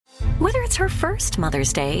Whether it's her first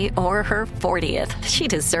Mother's Day or her 40th, she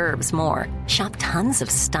deserves more. Shop tons of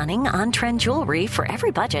stunning on-trend jewelry for every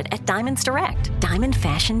budget at Diamonds Direct. Diamond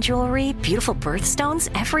fashion jewelry, beautiful birthstones,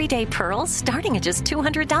 everyday pearls starting at just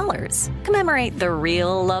 $200. Commemorate the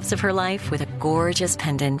real loves of her life with a gorgeous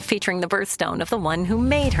pendant featuring the birthstone of the one who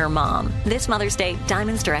made her mom. This Mother's Day,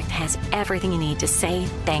 Diamonds Direct has everything you need to say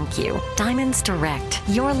thank you. Diamonds Direct.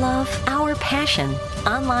 Your love, our passion.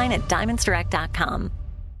 Online at diamondsdirect.com.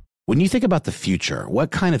 When you think about the future,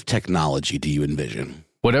 what kind of technology do you envision?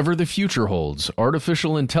 Whatever the future holds,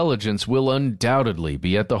 artificial intelligence will undoubtedly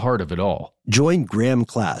be at the heart of it all. Join Graham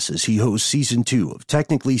Class as he hosts Season 2 of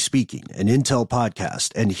Technically Speaking, an Intel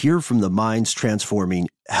podcast, and hear from the minds transforming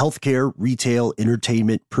healthcare, retail,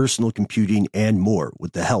 entertainment, personal computing, and more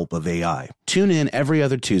with the help of AI. Tune in every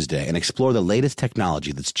other Tuesday and explore the latest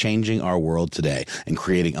technology that's changing our world today and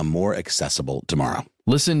creating a more accessible tomorrow.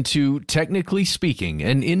 Listen to Technically Speaking,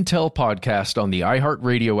 an Intel podcast on the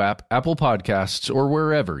iHeartRadio app, Apple Podcasts, or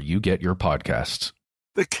wherever you get your podcasts.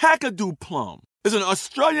 The Kakadu plum is an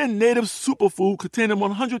Australian native superfood containing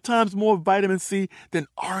 100 times more vitamin C than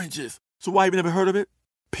oranges. So why have you never heard of it?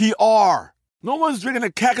 PR. No one's drinking a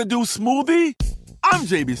Kakadu smoothie? I'm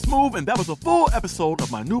JB Smoove, and that was a full episode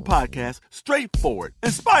of my new podcast, Straightforward,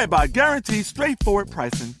 inspired by guaranteed straightforward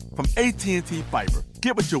pricing from AT&T Fiber.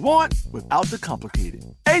 Get what you want without the complicated.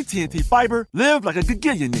 AT&T Fiber, live like a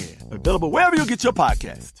gigillionaire. Available wherever you get your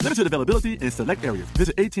podcasts. Limited availability in select areas.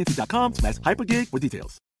 Visit AT&T.com/hypergig for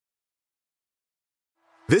details.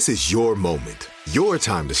 This is your moment, your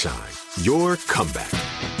time to shine, your comeback.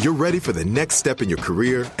 You're ready for the next step in your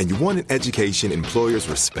career, and you want an education employers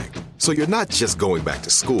respect. So you're not just going back to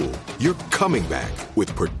school, you're coming back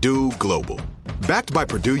with Purdue Global. Backed by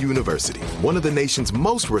Purdue University, one of the nation's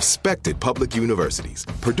most respected public universities,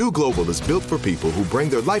 Purdue Global is built for people who bring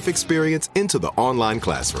their life experience into the online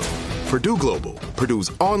classroom. Purdue Global,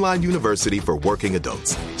 Purdue's online university for working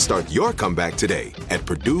adults. Start your comeback today at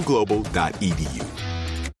purdueglobal.edu.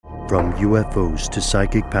 From UFOs to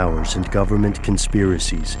psychic powers and government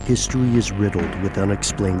conspiracies, history is riddled with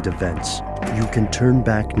unexplained events. You can turn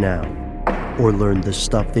back now or learn the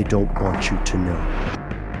stuff they don't want you to know.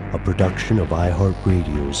 A production of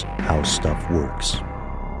iHeartRadio's How Stuff Works.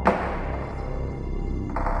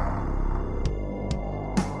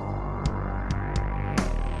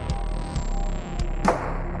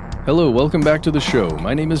 Hello, welcome back to the show.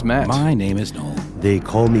 My name is Matt. My name is Noel. They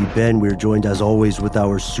call me Ben. We're joined as always with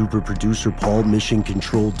our super producer, Paul, Mission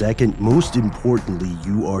Control Decant. Most importantly,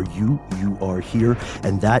 you are here,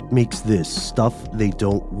 and that makes this stuff they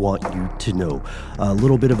don't want you to know. A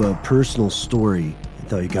little bit of a personal story I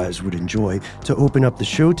thought you guys would enjoy. To open up the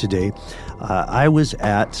show today, I was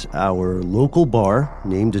at our local bar,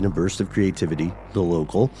 named in a burst of creativity, The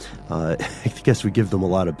Local. I guess we give them a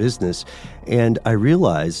lot of business, and I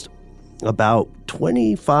realized about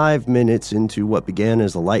 25 minutes into what began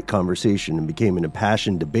as a light conversation and became an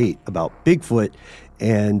impassioned debate about Bigfoot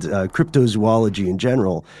and cryptozoology in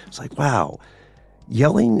general, it's like, wow,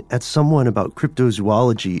 yelling at someone about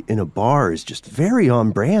cryptozoology in a bar is just very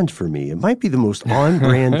on brand for me. It might be the most on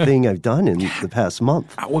brand thing I've done in the past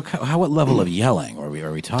month. What level of yelling are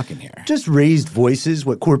we talking here? Just raised voices,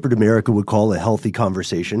 what corporate America would call a healthy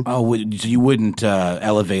conversation. Oh, so you wouldn't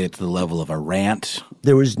elevate it to the level of a rant?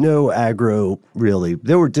 There was no aggro, really.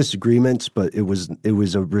 There were disagreements, but it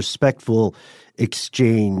was a respectful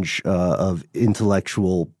exchange of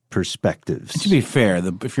intellectual perspectives. To be fair,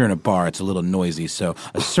 if you're in a bar, it's a little noisy, so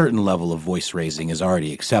a certain level of voice raising is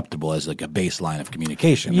already acceptable as like a baseline of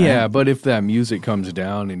communication. Yeah, right? but if that music comes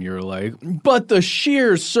down and you're like, but the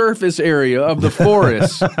sheer surface area of the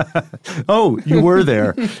forest. Oh, you were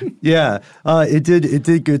there. Yeah, it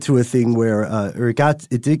did get to a thing where,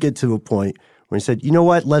 it did get to a point where he said, you know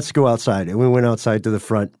what, let's go outside. And we went outside to the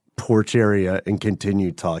front porch area and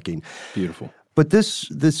continued talking. Beautiful. But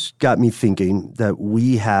this got me thinking that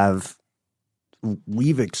we've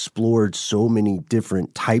explored so many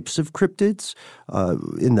different types of cryptids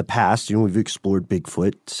in the past. You know, we've explored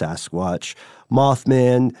Bigfoot, Sasquatch,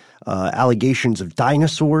 Mothman, allegations of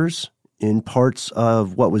dinosaurs in parts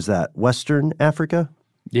of, what was that, Western Africa?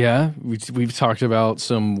 Yeah, we've talked about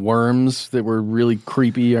some worms that were really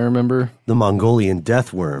creepy, I remember. The Mongolian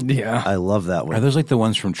death worm. Yeah. I love that one. Are those like the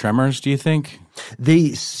ones from Tremors, do you think?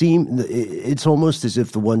 It's almost as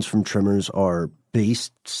if the ones from Tremors are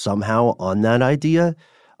based somehow on that idea.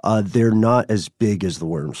 They're not as big as the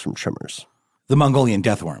worms from Tremors. The Mongolian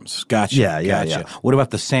death worms. Gotcha. Yeah. What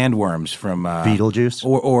about the sandworms from Beetlejuice?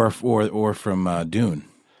 Or from Dune?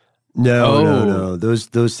 No.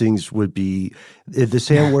 Those things would be, the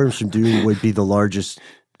sandworms from Dune would be the largest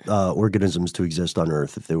organisms to exist on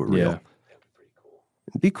Earth if they were real. Yeah.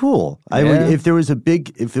 It'd be cool. I would, if there was a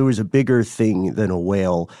bigger thing than a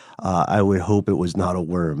whale, I would hope it was not a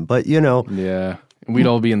worm. But Yeah. We'd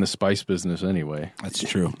all be in the spice business anyway. That's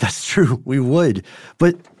true. That's true. We would.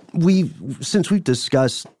 But since we've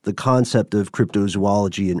discussed the concept of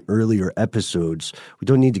cryptozoology in earlier episodes, we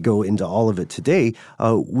don't need to go into all of it today.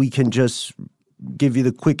 We can just give you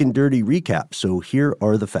the quick and dirty recap. So here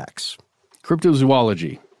are the facts.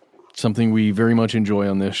 Cryptozoology, something we very much enjoy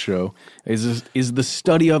on this show, is the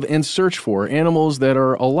study of and search for animals that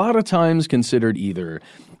are a lot of times considered either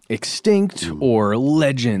extinct or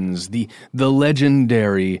legends, the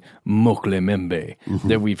legendary Mokele-mbembe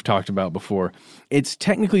that we've talked about before. It's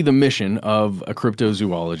technically the mission of a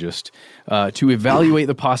cryptozoologist to evaluate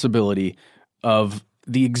the possibility of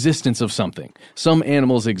the existence of something, some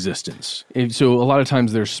animal's existence. So a lot of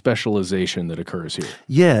times there's specialization that occurs here.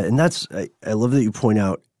 Yeah, and I love that you point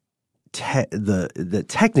out that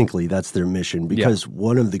technically that's their mission, because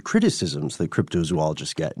one of the criticisms that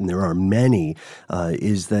cryptozoologists get, and there are many,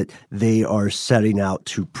 is that they are setting out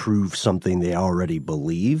to prove something they already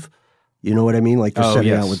believe. You know what I mean? Like they're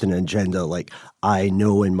setting out with an agenda. Like, I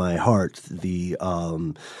know in my heart the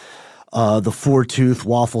four-tooth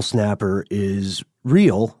waffle snapper is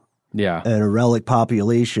real. Yeah. And a relic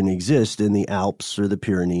population exists in the Alps or the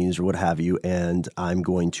Pyrenees or what have you, and I'm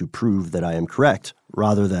going to prove that I am correct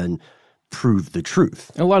rather than prove the truth.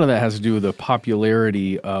 A lot of that has to do with the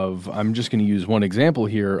popularity of, I'm just going to use one example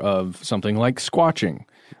here, of something like squatching,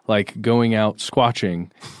 like going out squatching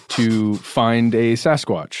to find a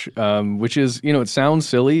Sasquatch, which is, it sounds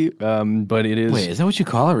silly, but it is. Wait, is that what you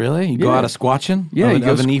call it, really? You go out of squatching? Yeah.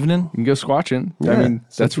 Of an evening? You can go squatching. Yeah. I mean,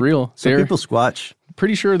 that's real. Some people squatch.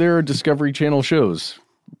 Pretty sure there are Discovery Channel shows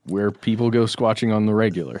where people go squatching on the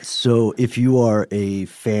regular. So if you are a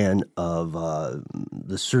fan of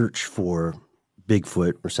the search for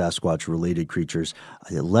Bigfoot or Sasquatch-related creatures,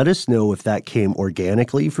 let us know if that came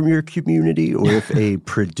organically from your community or if a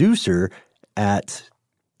producer at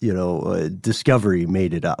Discovery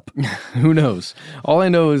made it up. Who knows? All I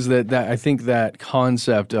know is that I think that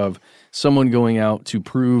concept of someone going out to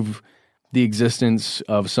prove the existence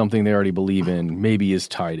of something they already believe in maybe is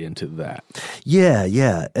tied into that.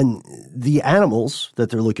 Yeah. And the animals that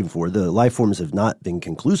they're looking for, the life forms have not been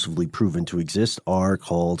conclusively proven to exist, are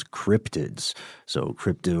called cryptids. So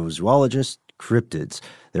cryptozoologists, cryptids.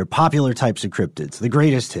 They're popular types of cryptids, the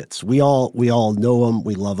greatest hits. We all know them,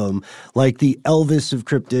 we love them. Like the Elvis of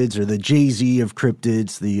cryptids or the Jay-Z of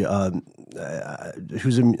cryptids, the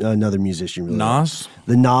who's another musician? Really? Nas?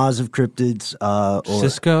 The Nas of cryptids. Or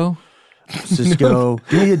Cisco?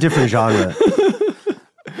 Give me a different genre.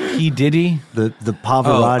 P. Diddy? The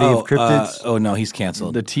Pavarotti of cryptids. No, he's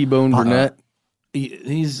canceled. The T-Bone Burnett.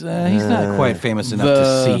 He's not quite famous enough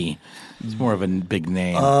to see. He's more of a big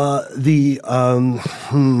name.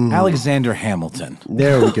 Alexander Hamilton.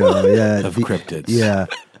 There we go. Yeah, of cryptids. Yeah,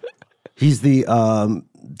 he's the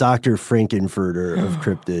Dr. Frankenfurter of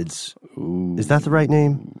cryptids. Ooh. Is that the right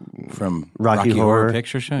name? From Rocky Horror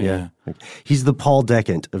Picture Show? Yeah. He's the Paul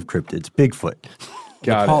Decant of cryptids. Bigfoot.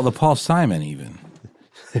 The Paul Simon even.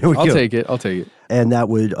 I'll take it. And that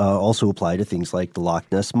would also apply to things like the Loch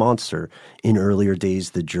Ness Monster, in earlier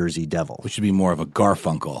days, the Jersey Devil. Which would be more of a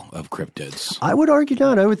Garfunkel of cryptids. I would argue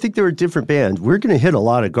not. I would think they were different bands. We're going to hit a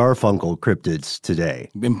lot of Garfunkel cryptids today.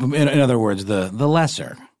 In other words, the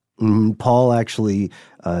lesser. Paul actually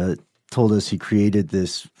told us he created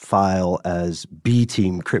this file as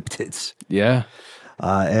B-Team cryptids. Yeah.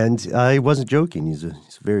 And he wasn't joking. He's a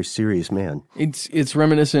very serious man. It's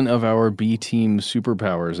reminiscent of our B-Team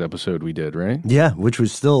Superpowers episode we did, right? Yeah, which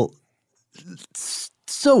was still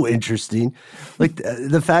so interesting. Like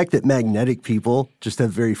the fact that magnetic people just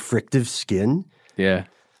have very frictive skin. Yeah.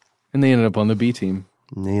 And they ended up on the B-Team.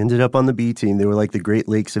 And they ended up on the B-Team. They were like the Great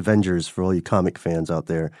Lakes Avengers for all you comic fans out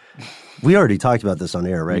there. We already talked about this on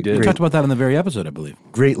air, right? We did. We talked about that in the very episode, I believe.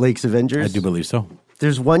 Great Lakes Avengers? I do believe so.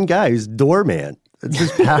 There's one guy who's Doorman. It's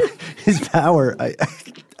his power.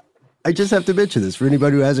 I just have to mention this for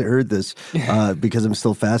anybody who hasn't heard this because I'm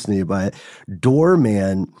still fascinated by it.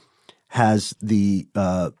 Doorman has the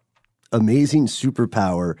amazing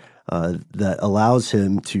superpower that allows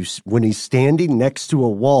him to, when he's standing next to a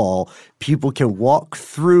wall, people can walk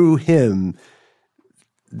through him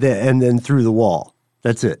and then through the wall.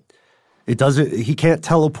 That's it. He can't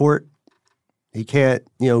teleport. He can't,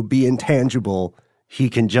 be intangible.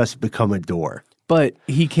 He can just become a door. But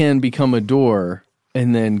he can become a door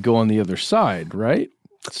and then go on the other side, right?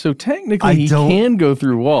 So technically he can go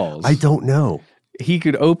through walls. I don't know. He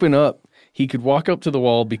could open up, he could walk up to the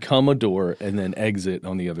wall, become a door, and then exit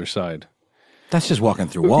on the other side. That's just walking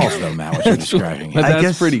through walls, though, Matt, what you're describing. But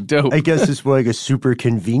that's pretty dope. I guess it's more like a super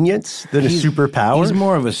convenience than a superpower. He's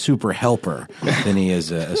more of a super helper than he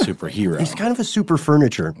is a superhero. He's kind of a super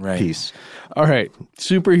furniture piece. All right,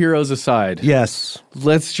 superheroes aside. Yes.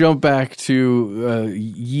 Let's jump back to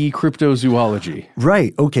ye cryptozoology.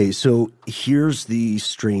 Right. Okay, so here's the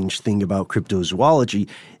strange thing about cryptozoology.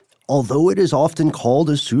 Although it is often called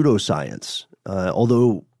a pseudoscience,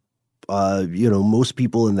 most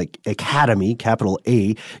people in the academy, capital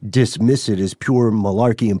A, dismiss it as pure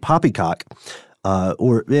malarkey and poppycock,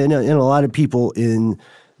 and a lot of people in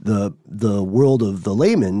the world of the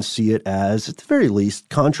layman see it as, at the very least,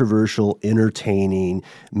 controversial, entertaining,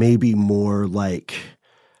 maybe more like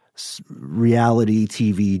reality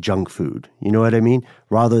TV junk food. You know what I mean?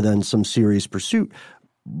 Rather than some serious pursuit.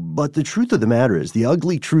 But the truth of the matter is, the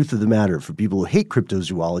ugly truth of the matter for people who hate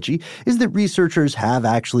cryptozoology is that researchers have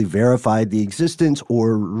actually verified the existence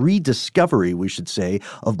or rediscovery, we should say,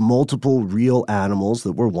 of multiple real animals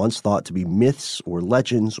that were once thought to be myths or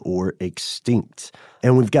legends or extinct.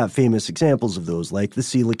 And we've got famous examples of those, like the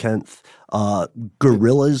coelacanth.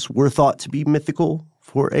 Gorillas were thought to be mythical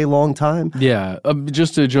for a long time. Yeah,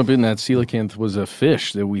 just to jump in, that coelacanth was a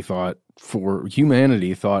fish that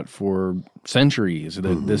humanity thought for centuries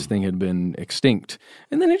that this thing had been extinct.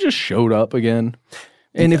 And then it just showed up again.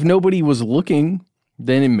 And if nobody was looking,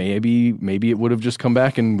 then maybe it would have just come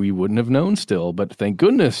back and we wouldn't have known still. But thank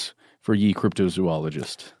goodness for ye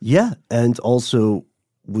cryptozoologist. Yeah, and also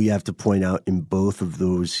we have to point out in both of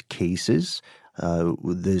those cases,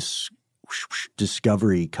 this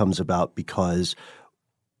discovery comes about because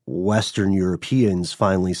Western Europeans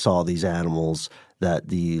finally saw these animals that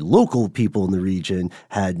the local people in the region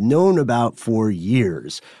had known about for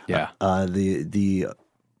years. Yeah. The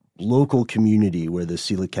local community where the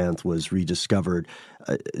coelacanth was rediscovered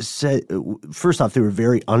said, first off, they were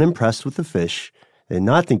very unimpressed with the fish and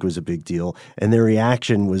not think it was a big deal. And their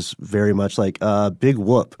reaction was very much like, big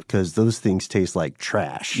whoop, because those things taste like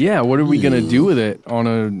trash. Yeah, what are we going to do with it on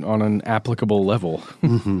an applicable level?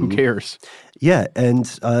 Who cares? Yeah, and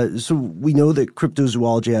so we know that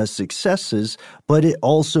cryptozoology has successes, but it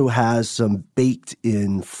also has some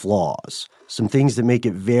baked-in flaws, some things that make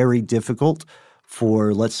it very difficult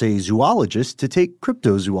for, let's say, zoologists to take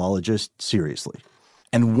cryptozoologists seriously.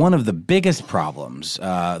 And one of the biggest problems,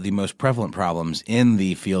 the most prevalent problems in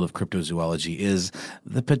the field of cryptozoology is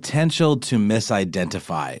the potential to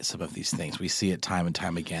misidentify some of these things. We see it time and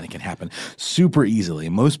time again. It can happen super easily.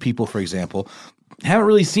 Most people, for example, haven't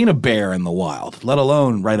really seen a bear in the wild, let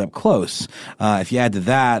alone right up close. If you add to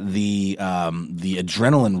that the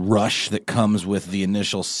adrenaline rush that comes with the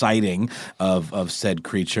initial sighting of said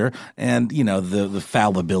creature, and the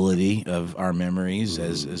fallibility of our memories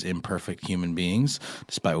as imperfect human beings,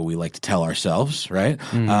 despite what we like to tell ourselves, right?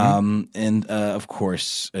 And of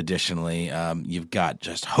course, additionally, you've got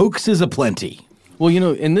just hoaxes aplenty. Well,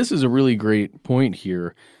 and this is a really great point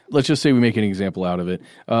here. Let's just say we make an example out of it.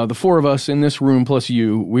 The four of us in this room plus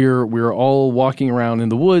you, we're all walking around in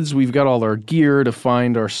the woods. We've got all our gear to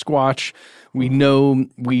find our Squatch. We know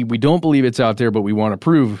we don't believe it's out there, but we want to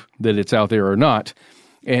prove that it's out there or not.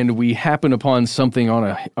 And we happen upon something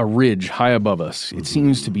on a ridge high above us. It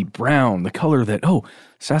seems to be brown, the color that,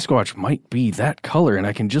 Sasquatch might be that color. And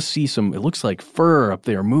I can just see it looks like fur up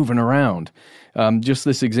there moving around. Just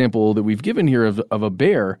this example that we've given here of a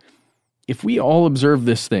bear. If we all observe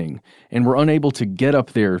this thing and we're unable to get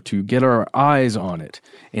up there to get our eyes on it,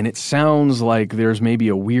 and it sounds like there's maybe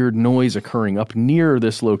a weird noise occurring up near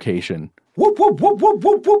this location. Whoop, whoop, whoop, whoop,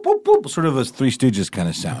 whoop, whoop, whoop, whoop. Sort of a Three Stooges kind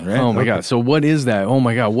of sound, right? Oh, my God. So what is that? Oh,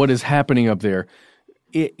 my God. What is happening up there?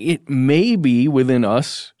 It may be within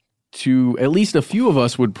us to, at least a few of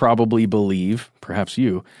us would probably believe, perhaps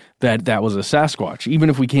you, that was a Sasquatch, even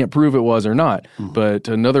if we can't prove it was or not. But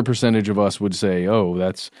another percentage of us would say, oh,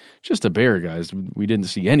 that's just a bear, guys. We didn't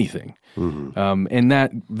see anything. And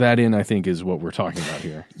that I think, is what we're talking about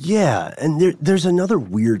here. Yeah, and there's another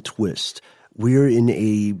weird twist. We're in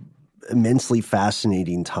a immensely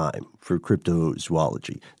fascinating time for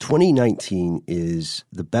cryptozoology. 2019 is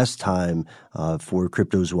the best time for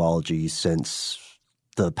cryptozoology since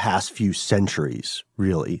the past few centuries,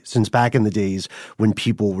 really, since back in the days when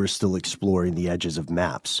people were still exploring the edges of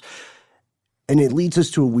maps. And it leads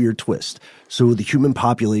us to a weird twist. So the human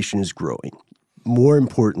population is growing. More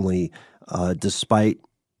importantly, despite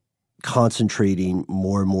concentrating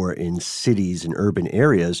more and more in cities and urban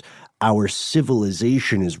areas, our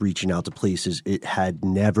civilization is reaching out to places it had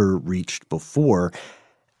never reached before.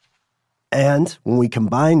 And when we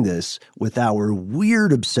combine this with our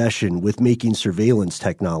weird obsession with making surveillance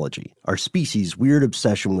technology, our species' weird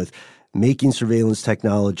obsession with making surveillance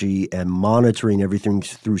technology and monitoring everything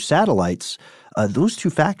through satellites, those two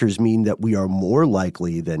factors mean that we are more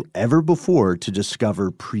likely than ever before to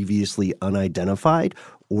discover previously unidentified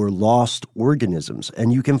or lost organisms.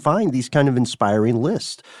 And you can find these kind of inspiring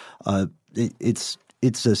lists. It's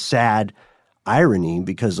a sad irony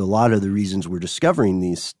because a lot of the reasons we're discovering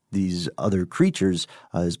these other creatures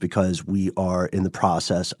is because we are in the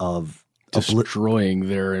process of destroying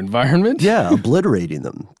their environment. Yeah, obliterating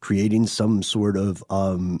them, creating some sort of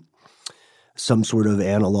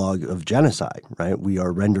analog of genocide, right? We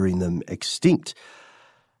are rendering them extinct.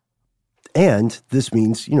 And this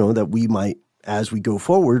means, that we might, as we go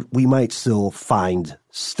forward, we might still find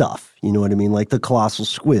stuff. You know what I mean? Like the colossal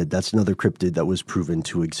squid, that's another cryptid that was proven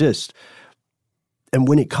to exist. And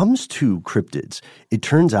when it comes to cryptids, it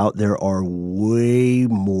turns out there are way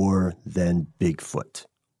more than Bigfoot.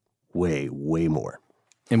 Way, way more.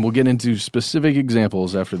 And we'll get into specific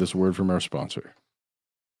examples after this word from our sponsor.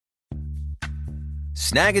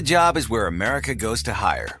 Snag a Job is where America goes to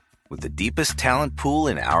hire, with the deepest talent pool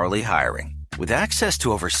in hourly hiring. With access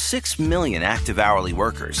to over 6 million active hourly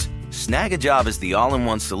workers, Snag a Job is the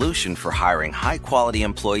all-in-one solution for hiring high-quality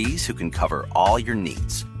employees who can cover all your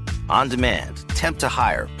needs. On demand, temp to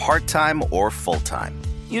hire, part-time or full-time.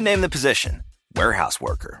 You name the position. Warehouse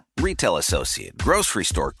worker, retail associate, grocery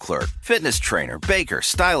store clerk, fitness trainer, baker,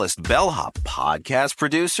 stylist, bellhop, podcast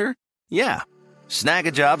producer. Yeah, Snag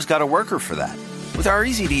a Job's got a worker for that. With our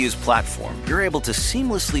easy-to-use platform, you're able to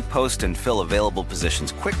seamlessly post and fill available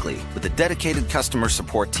positions quickly with a dedicated customer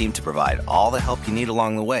support team to provide all the help you need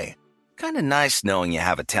along the way. Kind of nice knowing you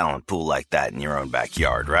have a talent pool like that in your own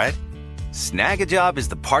backyard, right? Snag a Job is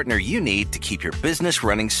the partner you need to keep your business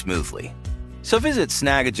running smoothly. So visit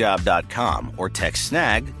snagajob.com or text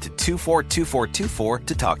snag to 242424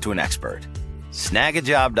 to talk to an expert.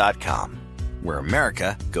 Snagajob.com, where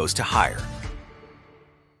America goes to hire.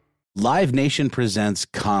 Live Nation presents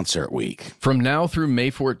Concert Week. From now through May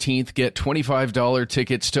 14th, get $25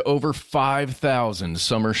 tickets to over 5,000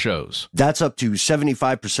 summer shows. That's up to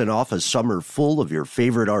 75% off a summer full of your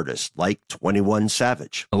favorite artists, like 21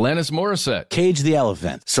 Savage, Alanis Morissette, Cage the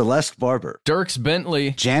Elephant, Celeste Barber, Dierks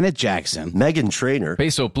Bentley, Janet Jackson, Meghan Trainor,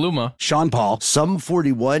 Peso Pluma, Sean Paul, Sum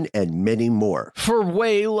 41, and many more. For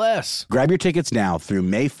way less. Grab your tickets now through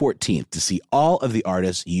May 14th to see all of the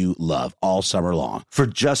artists you love all summer long. For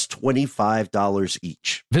just $25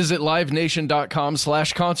 each. Visit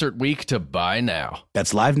livenation.com/Concert Week to buy now.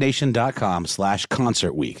 That's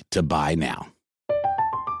livenation.com/Concert Week to buy now.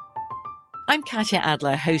 I'm Katya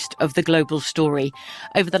Adler, host of The Global Story.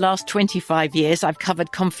 Over the last 25 years, I've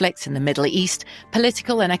covered conflicts in the Middle East,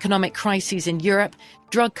 political and economic crises in Europe,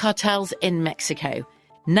 drug cartels in Mexico.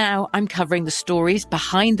 Now I'm covering the stories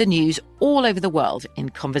behind the news all over the world in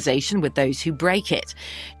conversation with those who break it.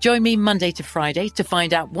 Join me Monday to Friday to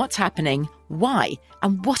find out what's happening, why,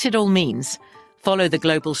 and what it all means. Follow The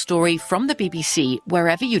Global Story from the BBC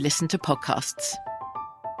wherever you listen to podcasts.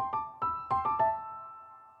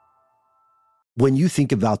 When you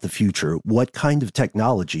think about the future, what kind of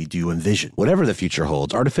technology do you envision? Whatever the future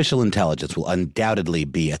holds, artificial intelligence will undoubtedly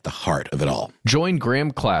be at the heart of it all. Join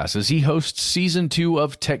Graham Class as he hosts Season 2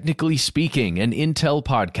 of Technically Speaking, an Intel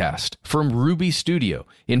podcast from Ruby Studio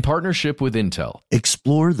in partnership with Intel.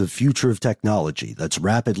 Explore the future of technology that's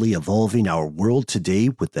rapidly evolving our world today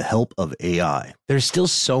with the help of AI. There's still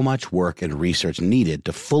so much work and research needed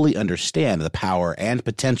to fully understand the power and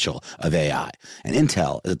potential of AI, and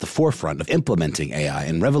Intel is at the forefront of implementing AI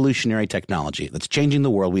and revolutionary technology that's changing the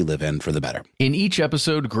world we live in for the better. In each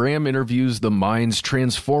episode, Graham interviews the minds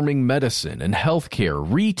transforming medicine and healthcare,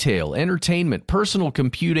 retail, entertainment, personal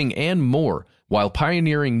computing, and more, while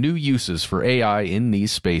pioneering new uses for AI in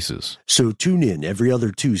these spaces. So tune in every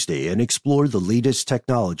other Tuesday and explore the latest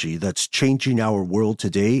technology that's changing our world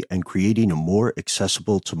today and creating a more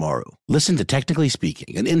accessible tomorrow. Listen to Technically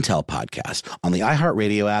Speaking, an Intel podcast on the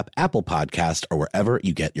iHeartRadio app, Apple Podcast, or wherever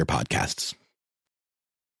you get your podcasts.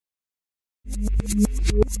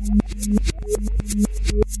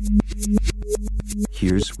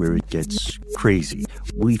 Here's where it gets crazy.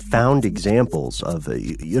 We found examples of,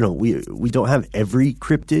 we don't have every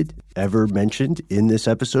cryptid ever mentioned in this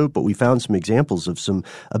episode, but we found some examples of some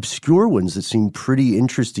obscure ones that seem pretty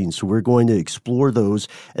interesting. So we're going to explore those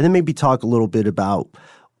and then maybe talk a little bit about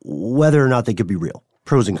whether or not they could be real,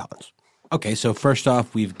 pros and cons. Okay, so first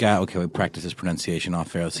off, we practice this pronunciation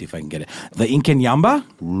off air. Let's see if I can get it. The Inkinyamba?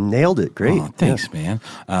 Nailed it. Great. Oh, thanks, man.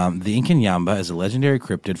 The Inkinyamba is a legendary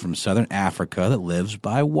cryptid from southern Africa that lives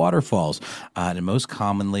by waterfalls. And it most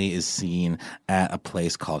commonly is seen at a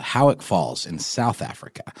place called Howick Falls in South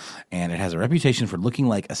Africa. And it has a reputation for looking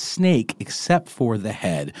like a snake, except for the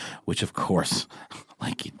head, which, of course,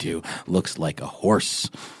 like you do, looks like a horse.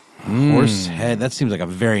 Horse head. That seems like a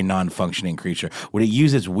very non-functioning creature. Would it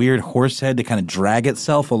use its weird horse head to kind of drag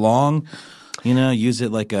itself along? Use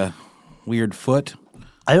it like a weird foot?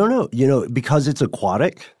 I don't know. Because it's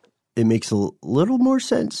aquatic, it makes a little more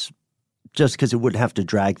sense. Just because it wouldn't have to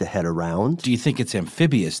drag the head around. Do you think it's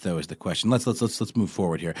amphibious, though, is the question? Let's move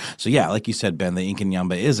forward here. So, yeah, like you said, Ben, the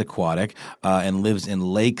Inkinyamba is aquatic and lives in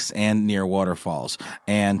lakes and near waterfalls.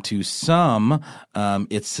 And to some,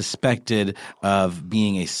 it's suspected of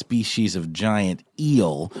being a species of giant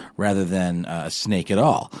eel rather than a snake at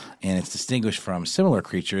all. And it's distinguished from similar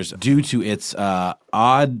creatures due to its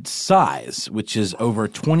odd size, which is over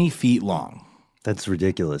 20 feet long. That's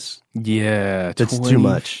ridiculous. Yeah, that's 20 too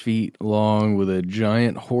much. Feet long with a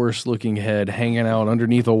giant horse-looking head hanging out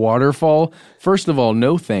underneath a waterfall. First of all,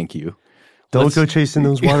 no thank you. Don't go chasing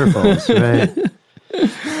those waterfalls, right?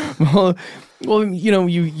 Well,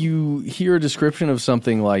 you hear a description of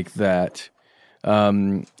something like that,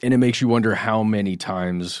 and it makes you wonder how many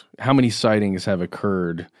sightings have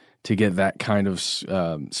occurred to get that kind of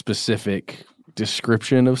specific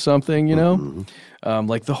description of something,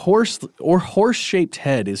 like the horse or horse-shaped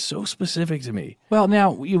head is so specific to me. Well,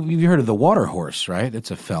 now you've heard of the water horse, right?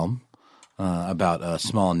 It's a film about a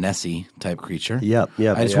small Nessie type creature. Yep.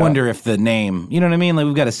 I just wonder if the name, you know what I mean? Like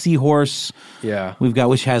we've got a seahorse. Yeah. We've got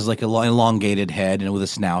which has like a elongated head and with a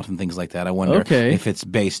snout and things like that. I wonder if it's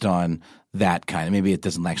based on that kind of. Maybe it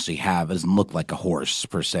doesn't look like a horse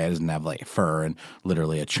per se. It doesn't have like fur and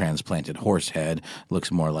literally a transplanted horse head. It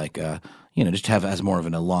looks more like just has more of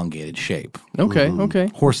an elongated shape. Okay.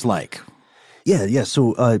 Horse-like. Yeah.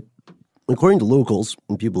 So according to locals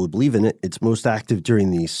and people who believe in it, it's most active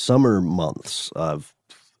during the summer months.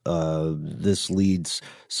 This leads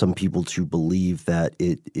some people to believe that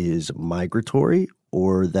it is migratory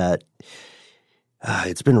or that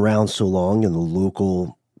it's been around so long in the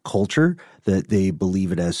local culture that they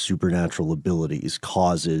believe it has supernatural abilities,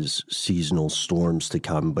 causes seasonal storms to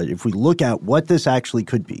come. But if we look at what this actually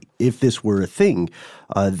could be, if this were a thing,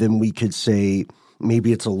 then we could say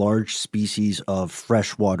maybe it's a large species of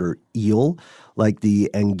freshwater eel like the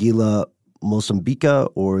Anguilla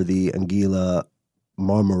mozambica or the Anguilla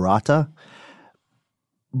marmorata.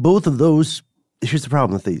 Both of those, here's the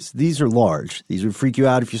problem with these. These are large. These would freak you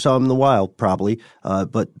out if you saw them in the wild, probably.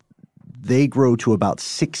 But they grow to about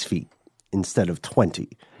 6 feet instead of 20.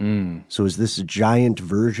 So is this a giant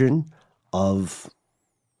version of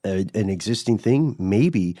an existing thing?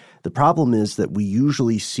 Maybe. The problem is that we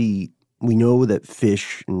know that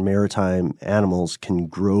fish and maritime animals can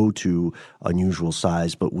grow to unusual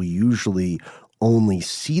size, but we usually only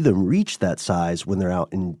see them reach that size when they're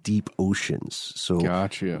out in deep oceans. So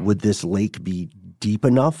Gotcha. Would this lake be deep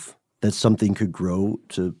enough that something could grow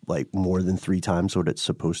to like more than 3 times what it's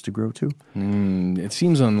supposed to grow to? It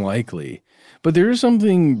seems unlikely. But there is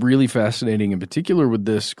something really fascinating in particular with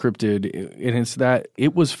this cryptid, and it's that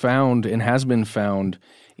it was found and has been found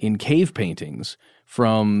in cave paintings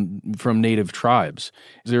from native tribes.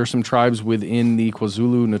 There are some tribes within the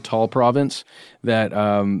KwaZulu-Natal province that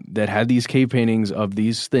had these cave paintings of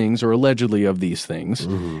these things, or allegedly of these things,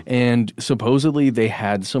 and supposedly they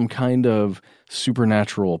had some kind of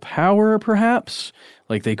supernatural power, perhaps,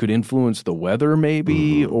 like they could influence the weather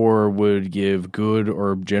maybe, or would give good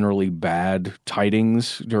or generally bad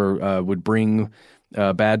tidings, or would bring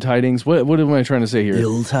bad tidings. What am I trying to say here?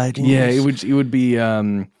 Ill tidings? Yeah, it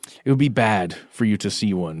would be bad for you to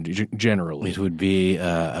see one generally. It would be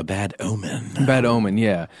a bad omen. Bad omen,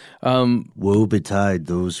 yeah. Woe betide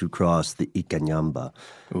those who cross the Ikanyamba.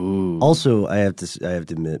 Ooh. Also, I have to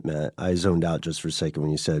admit, Matt, I zoned out just for a second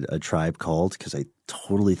when you said A Tribe Called, because I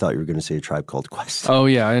totally thought you were going to say A Tribe Called Quest. Oh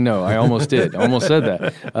yeah, I know. I almost did. I almost said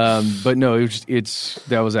that. But no,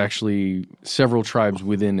 that was actually several tribes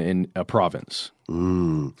within a province.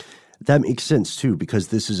 That makes sense too, because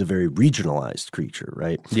this is a very regionalized creature,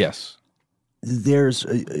 right? Yes. There's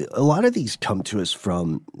a lot of these come to us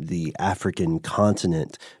from the African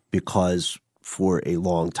continent because for a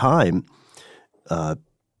long time,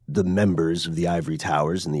 the members of the ivory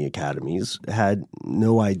towers and the academies had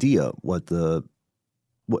no idea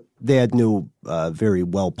they had no very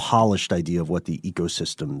well polished idea of what the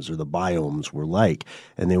ecosystems or the biomes were like,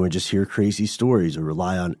 and they would just hear crazy stories or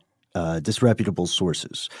rely on disreputable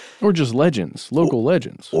sources. Or just legends, local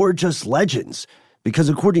legends. Or just legends. Because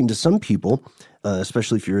according to some people,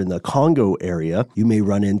 especially if you're in the Congo area, you may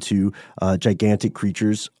run into gigantic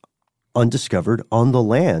creatures undiscovered on the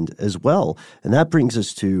land as well. And that brings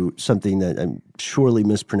us to something that I'm surely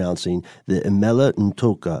mispronouncing, the Emela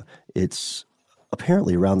Ntoka. It's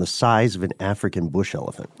apparently around the size of an African bush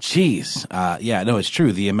elephant. Jeez. It's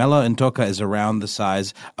true. The Emela Ntoka is around the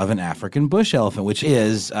size of an African bush elephant, which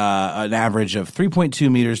is an average of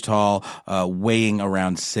 3.2 meters tall, weighing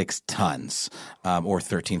around 6 tons, or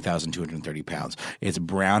 13,230 pounds. It's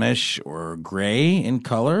brownish or gray in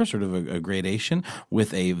color, sort of a gradation,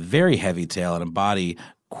 with a very heavy tail and a body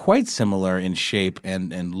quite similar in shape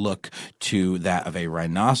and look to that of a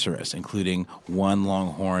rhinoceros, including one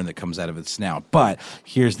long horn that comes out of its snout. But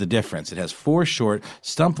here's the difference. It has 4 short,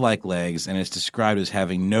 stump-like legs, and it's described as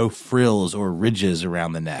having no frills or ridges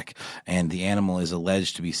around the neck. And the animal is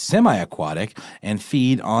alleged to be semi-aquatic and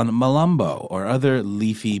feed on malumbo or other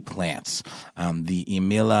leafy plants. The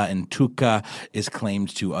Emela Ntoka is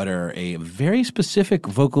claimed to utter a very specific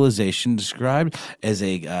vocalization described as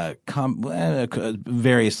variously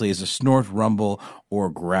as a snort, rumble,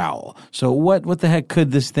 or growl. So what the heck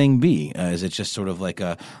could this thing be? Is it just sort of like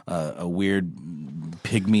a weird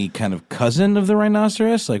pygmy kind of cousin of the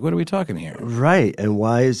rhinoceros? Like, what are we talking here? Right. And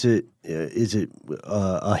why is it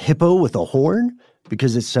a hippo with a horn?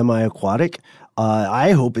 Because it's semi-aquatic?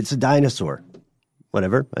 I hope it's a dinosaur.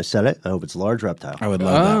 Whatever. I said it. I hope it's a large reptile. I would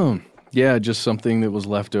love that. Yeah, just something that was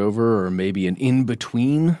left over, or maybe an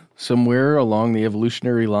in-between somewhere along the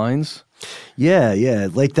evolutionary lines. Yeah.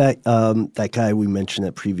 Like that guy we mentioned in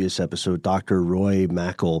that previous episode, Dr. Roy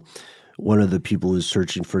Mackle, one of the people who's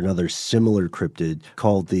searching for another similar cryptid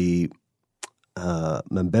called the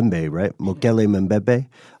Mbembe, right? Mokele Mbembe.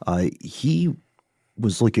 He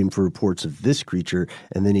was looking for reports of this creature,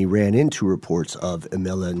 and then he ran into reports of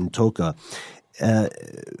Emela Ntoka.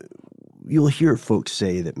 You'll hear folks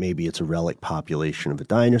say that maybe it's a relic population of a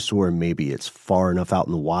dinosaur, maybe it's far enough out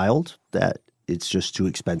in the wild that it's just too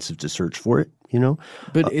expensive to search for it, you know?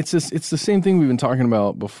 But it's the same thing we've been talking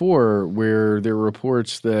about before, where there were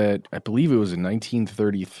reports that, I believe it was in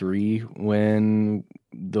 1933 when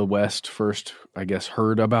the West first, I guess,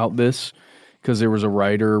 heard about this, because there was a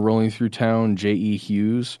writer rolling through town, J.E.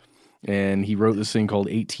 Hughes, and he wrote this thing called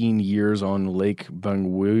 18 Years on Lake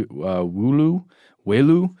Bangweulu.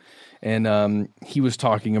 And he was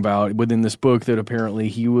talking about within this book that apparently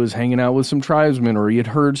he was hanging out with some tribesmen, or he had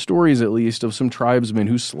heard stories at least of some tribesmen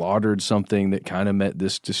who slaughtered something that kind of met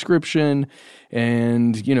this description.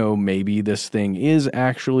 And, you know, maybe this thing is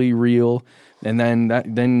actually real. And then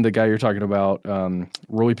the guy you're talking about,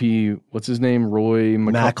 Roy P. What's his name? Roy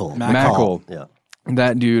Mackle. Yeah.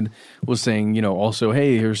 That dude was saying, you know, also,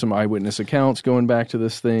 hey, here's some eyewitness accounts going back to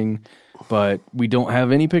this thing, but we don't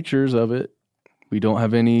have any pictures of it. We don't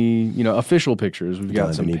have any, you know, official pictures. We've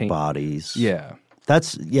got some paint bodies. Yeah.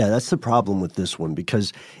 That's the problem with this one,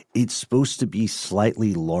 because it's supposed to be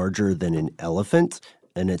slightly larger than an elephant,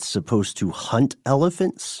 and it's supposed to hunt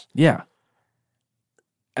elephants. Yeah.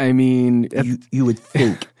 I mean, you would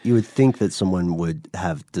think that someone would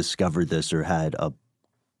have discovered this or had a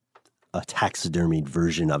taxidermied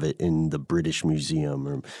version of it in the British Museum,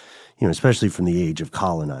 or, you know, especially from the age of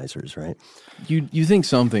colonizers, right? You think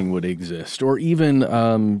something would exist, or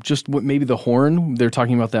even just maybe the horn. They're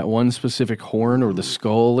talking about that one specific horn, or the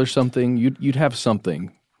skull, or something. You'd have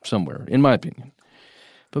something somewhere, in my opinion,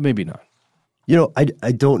 but maybe not. You know,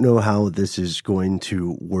 I don't know how this is going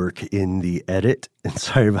to work in the edit, and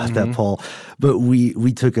sorry about that, Paul. But we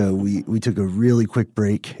took a really quick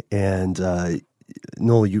break, and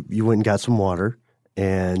Noel, you went and got some water.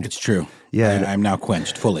 And it's true. Yeah, I'm now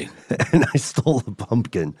quenched fully. And I stole a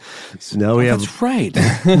pumpkin. So now we have. That's right.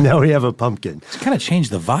 Now we have a pumpkin. It's kind of changed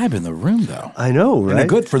the vibe in the room, though. I know, right? And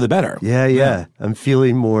good for the better. Yeah. I'm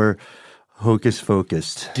feeling more hocus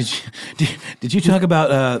focused. Did you talk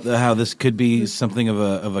about how this could be something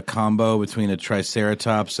of a combo between a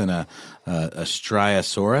Triceratops and a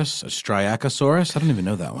Striacosaurus? I don't even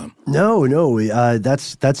know that one. No.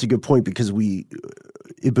 That's a good point, because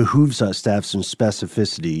it behooves us to have some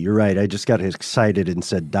specificity. You're right. I just got excited and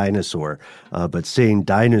said dinosaur, but saying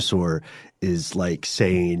dinosaur is like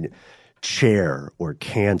saying chair or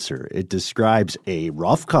cancer. It describes a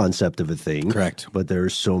rough concept of a thing. Correct. But there are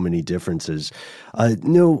so many differences.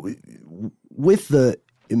 No, with the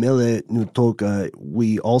Emela Ntoka,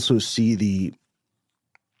 we also see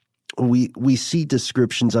we see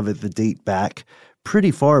descriptions of it that date back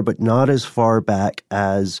pretty far, but not as far back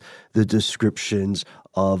as the descriptions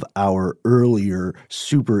of our earlier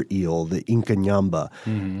super eel, the Inkanyamba.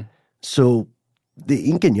 Mm-hmm. So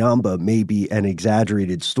the Inkanyamba may be an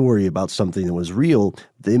exaggerated story about something that was real.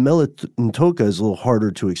 The Melantoka is a little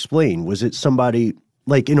harder to explain. Was it somebody,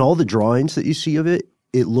 like in all the drawings that you see of it,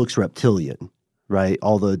 it looks reptilian, right?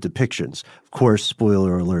 All the depictions. Of course,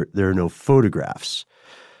 spoiler alert, there are no photographs.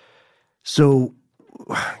 So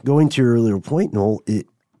going to your earlier point, Noel, it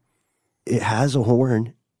has a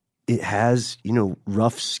horn. It has,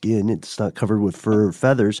 rough skin. It's not covered with fur or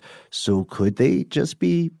feathers. So could they just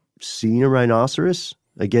be seeing a rhinoceros,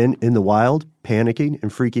 again, in the wild, panicking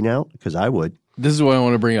and freaking out? Because I would. This is what I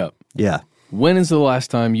want to bring up. Yeah. When is the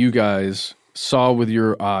last time you guys saw with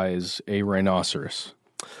your eyes a rhinoceros?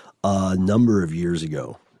 A number of years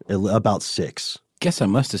ago, about 6. Guess I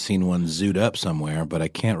must have seen one zooed up somewhere, but I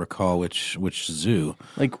can't recall which zoo.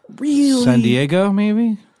 Like, really? San Diego,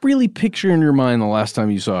 maybe? Really picture in your mind the last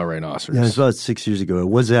time you saw a rhinoceros. Yeah, it was about 6 years ago. It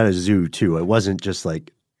was at a zoo, too. It wasn't just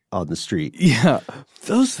like on the street. Yeah,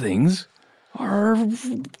 those things are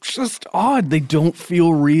just odd. They don't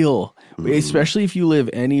feel real, especially if you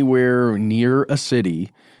live anywhere near a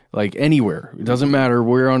city. Like anywhere. It doesn't matter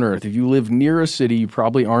where on earth. If you live near a city, you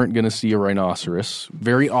probably aren't going to see a rhinoceros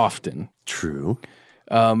very often. True.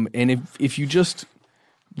 And if you just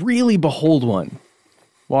really behold one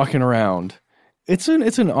walking around, it's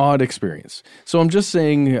an odd experience. So I'm just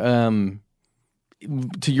saying, to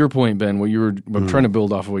your point, Ben, I'm trying to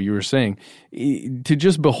build off of what you were saying. To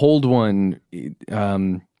just behold one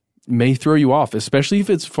may throw you off, especially if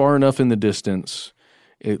it's far enough in the distance.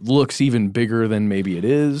 It looks even bigger than maybe it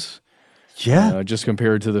is. Yeah. Just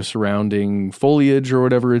compared to the surrounding foliage or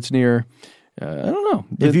whatever it's near. I don't know.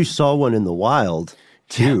 If you saw one in the wild,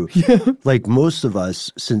 too, like most of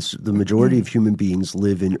us, since the majority of human beings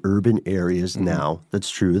live in urban areas now,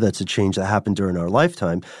 that's true. That's a change that happened during our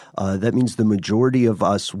lifetime. That means the majority of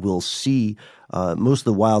us will see, most of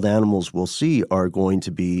the wild animals we'll see are going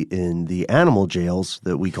to be in the animal jails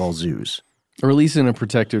that we call zoos. Or at least in a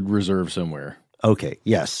protected reserve somewhere. Okay,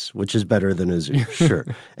 yes, which is better than a zoo, sure.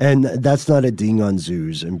 And that's not a ding on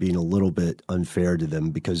zoos and being a little bit unfair to them,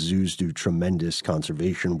 because zoos do tremendous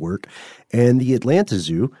conservation work. And the Atlanta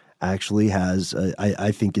Zoo actually has,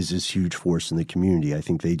 I think, is this huge force in the community. I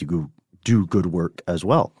think they do good work as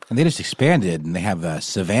well. And they just expanded, and they have a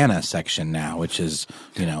Savannah section now, which is,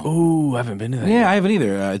 Oh, I haven't been to that Yeah, yet. I haven't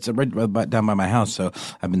either. It's right down by my house, so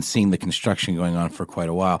I've been seeing the construction going on for quite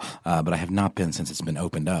a while, but I have not been since it's been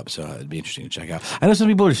opened up, so it'd be interesting to check out. I know some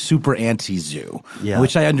people are super anti-zoo,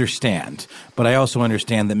 which I understand, but I also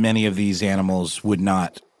understand that many of these animals would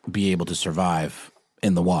not be able to survive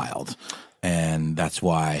in the wild, and that's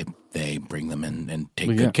why they bring them in and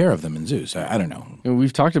take good care of them in zoos. I don't know. And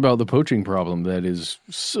we've talked about the poaching problem that is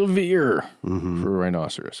severe for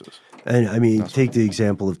rhinoceroses. And I mean, take the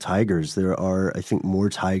example of tigers. There are, I think, more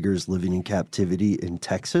tigers living in captivity in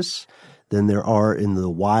Texas than there are in the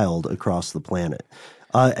wild across the planet.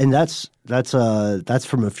 And that's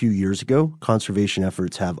from a few years ago. Conservation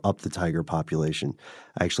efforts have upped the tiger population.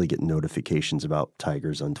 I actually get notifications about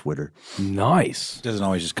tigers on Twitter. Nice. Doesn't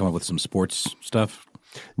always just come up with some sports stuff.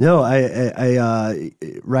 No, I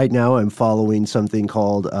right now I'm following something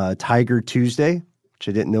called Tiger Tuesday, which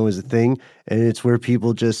I didn't know was a thing, and it's where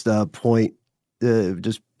people just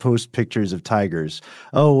just post pictures of tigers.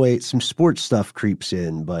 Oh wait, some sports stuff creeps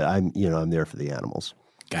in, but I'm there for the animals.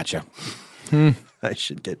 Gotcha. I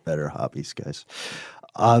should get better hobbies, guys.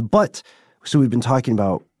 But so we've been talking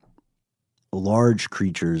about large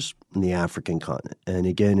creatures in the African continent. And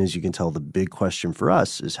again, as you can tell, the big question for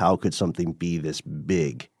us is how could something be this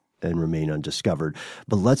big and remain undiscovered?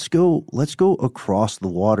 But let's go across the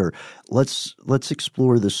water. Let's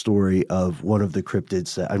explore the story of one of the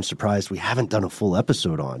cryptids that I'm surprised we haven't done a full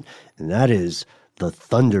episode on, and that is the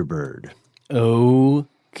Thunderbird.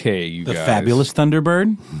 Okay, you guys. The fabulous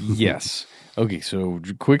Thunderbird? Yes. Okay, so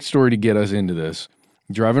quick story to get us into this.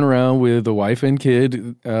 Driving around with a wife and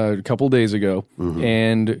kid a couple days ago,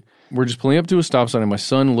 and we're just pulling up to a stop sign, and my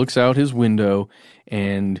son looks out his window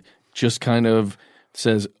and just kind of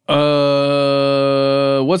says,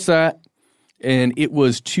 what's that? And it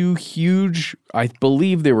was 2 huge, I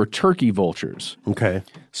believe they were turkey vultures. Okay.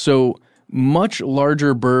 So much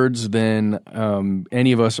larger birds than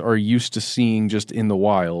any of us are used to seeing just in the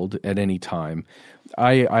wild at any time.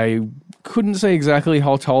 I couldn't say exactly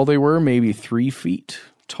how tall they were, maybe 3 feet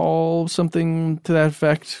tall, something to that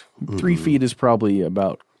effect. 3 feet is probably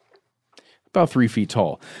about 3 feet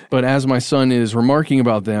tall. But as my son is remarking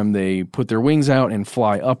about them, they put their wings out and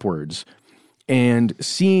fly upwards. And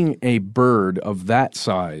seeing a bird of that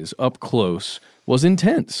size up close was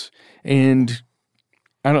intense. And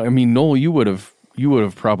Noel, you would have would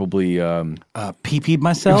have probably Pee-peed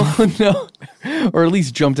myself? no, or at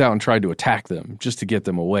least jumped out and tried to attack them just to get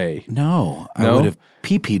them away. No, I No? would have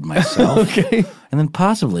pee-peed myself. Okay. And then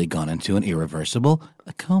possibly gone into an irreversible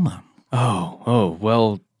coma. Oh,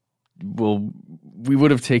 well, we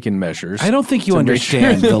would have taken measures. I don't think you to make sure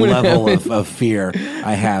understand that the would level happen. of fear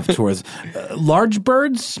I have towards large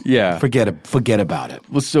birds. Yeah. Forget about it.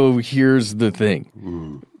 Well, so here's the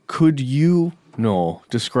thing. Could you, Noel,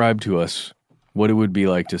 describe to us what it would be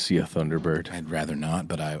like to see a thunderbird? I'd rather not,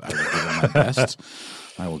 but I will give it my best.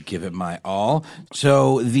 I will give it my all.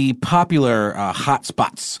 So the popular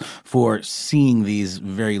hotspots for seeing these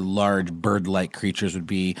very large bird-like creatures would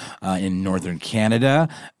be in northern Canada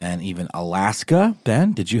and even Alaska.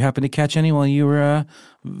 Ben, did you happen to catch any while you were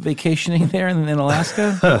vacationing there in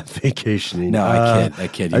Alaska? Vacationing. No, I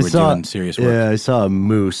kid. You were doing serious work. Yeah, I saw a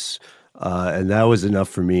moose. And that was enough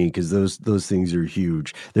for me because those things are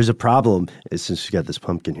huge. There's a problem, since we got this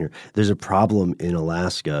pumpkin here, there's a problem in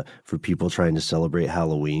Alaska for people trying to celebrate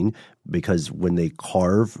Halloween because when they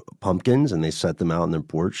carve pumpkins and they set them out on their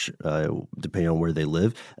porch, depending on where they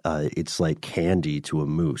live, it's like candy to a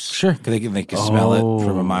moose. Sure, they can smell it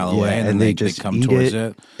from a mile away, and then they just come eat towards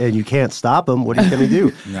it. and you can't stop them. What are you going to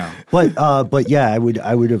do? No. But yeah, I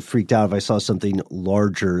would have freaked out if I saw something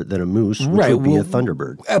larger than a moose, which would be a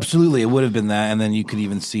thunderbird. Absolutely, it would have been that, and then you could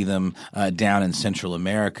even see them down in Central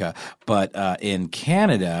America. But in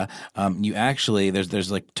Canada, you actually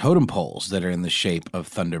there's like totem poles that are in the shape of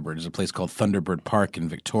thunderbird. There's a place called Thunderbird Park in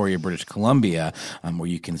Victoria, British Columbia, where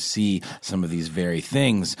you can see some of these very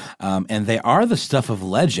things, and they are the stuff of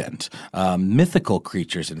legend, mythical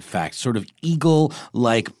creatures. In fact, sort of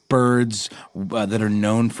eagle-like birds that are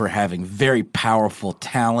known for having very powerful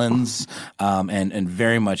talons, and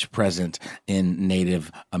very much present in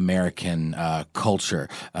Native American culture,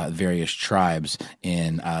 various tribes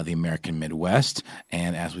in the American Midwest,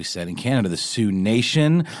 and as we said in Canada, the Sioux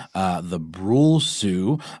Nation, the Brule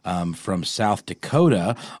Sioux from South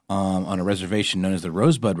Dakota on a reservation known as the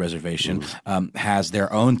Rosebud Reservation has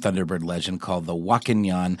their own thunderbird legend called the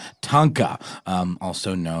Wakinyan Tonka,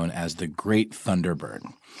 also known as the Great Thunderbird.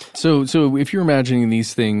 So if you're imagining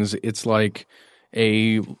these things, it's like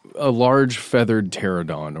a large feathered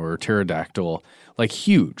pterodon or pterodactyl, like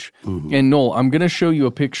huge. Mm-hmm. And Noel, I'm going to show you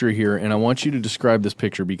a picture here, and I want you to describe this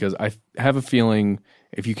picture because I have a feeling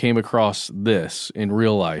if you came across this in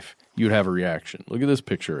real life, you'd have a reaction. Look at this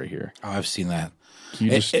picture right here. Oh, I've seen that. Can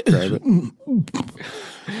you describe it?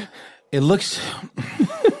 It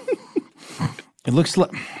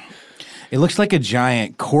looks like a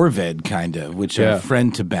giant corvid, kind of, which are a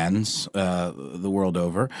friend to Ben's the world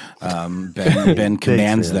over. Ben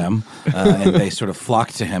commands them, and they sort of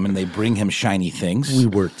flock to him, and they bring him shiny things. We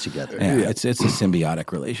work together. Yeah. It's a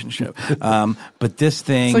symbiotic relationship. But this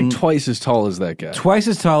thing, it's like twice as tall as that guy. Twice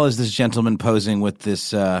as tall as this gentleman posing with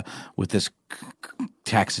this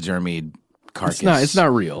taxidermied carcass. It's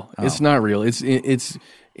not real. Oh. It's not real. It's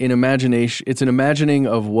an imagination. It's an imagining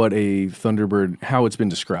of what a thunderbird, how it's been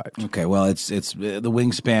described. Okay, well, it's the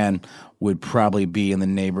wingspan would probably be in the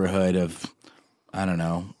neighborhood of, I don't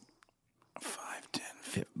know, 5, 10,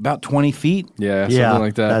 15, about 20 feet. Yeah, something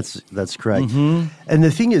like that. That's correct. Mm-hmm. And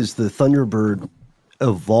the thing is, the thunderbird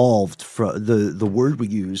evolved from the word we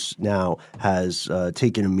use now has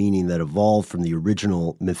taken a meaning that evolved from the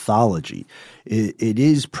original mythology. It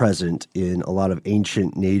is present in a lot of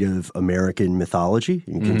ancient Native American mythology.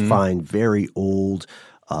 You can find very old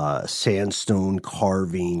sandstone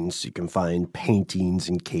carvings. You can find paintings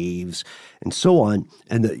in caves and so on.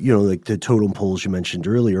 And like the totem poles you mentioned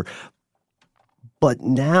earlier. But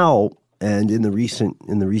now, and in the recent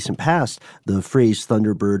past, the phrase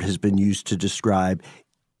thunderbird has been used to describe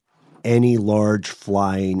any large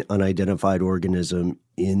flying unidentified organism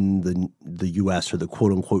in the U.S. or the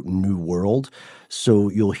quote-unquote New World. So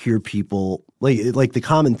you'll hear people like the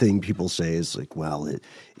common thing people say is like, well,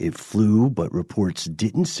 it flew, but reports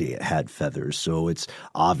didn't say it had feathers. So it's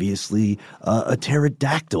obviously a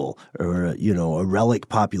pterodactyl or a relic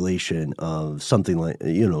population of something like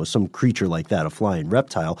some creature like that, a flying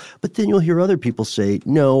reptile. But then you'll hear other people say,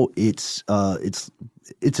 no, it's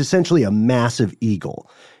essentially a massive eagle.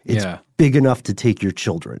 It's big enough to take your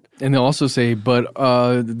children. And they'll also say, but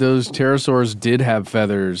those pterosaurs did have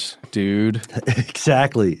feathers, dude.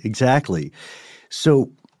 Exactly.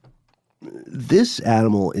 So this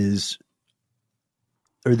animal this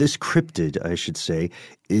cryptid, I should say,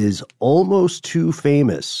 is almost too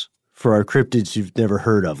famous for our cryptids you've never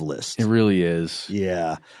heard of list. It really is.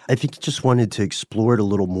 Yeah. I think I just wanted to explore it a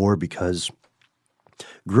little more because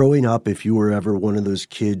growing up, if you were ever one of those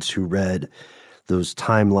kids who read those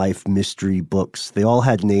Time Life mystery books. They all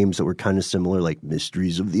had names that were kind of similar, like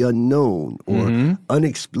Mysteries of the Unknown or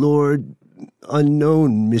Unexplored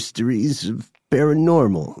Unknown Mysteries of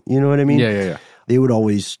Paranormal. You know what I mean? Yeah. They would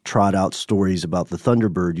always trot out stories about the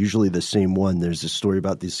Thunderbird, usually the same one. There's a story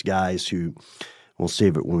about these guys who, we'll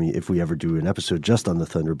save it if we ever do an episode just on the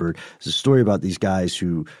Thunderbird. There's a story about these guys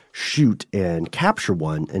who shoot and capture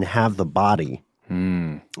one and have the body.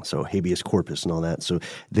 So habeas corpus and all that. So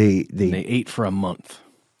they ate for a month.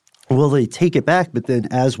 Well, they take it back, but then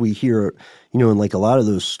as we hear, in like a lot of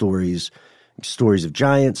those stories of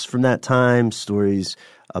giants from that time, stories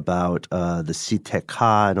about the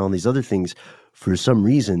Siteka and all these other things, for some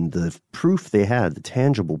reason, the proof they had, the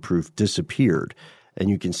tangible proof, disappeared. And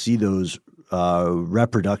you can see those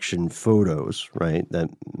reproduction photos, right, that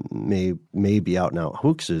may be out and out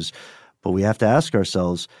hoaxes. But we have to ask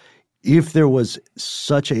ourselves, if there was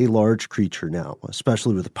such a large creature now,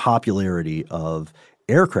 especially with the popularity of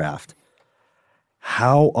aircraft,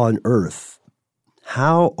 how on earth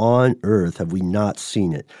have we not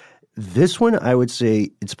seen it? This one, I would say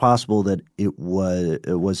it's possible that it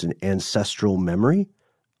was an ancestral memory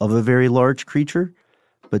of a very large creature.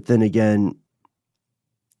 But then again,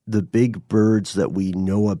 the big birds that we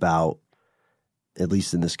know about, at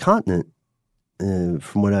least in this continent,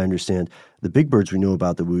 from what I understand, the big birds we know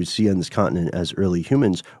about that we would see on this continent as early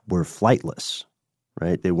humans were flightless,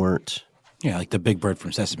 right? They weren't. Yeah, like the big bird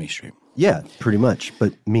from Sesame Street. Yeah, pretty much,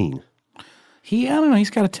 but mean. I don't know. He's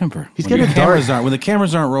got a temper. He's got a dark. When the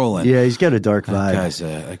cameras aren't rolling. Yeah, he's got a dark vibe.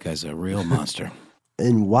 That guy's a real monster.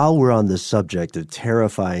 And while we're on the subject of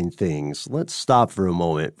terrifying things, let's stop for a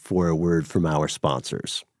moment for a word from our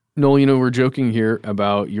sponsors. Noel, we're joking here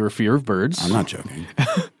about your fear of birds. I'm not joking.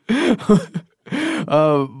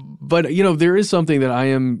 But, there is something that I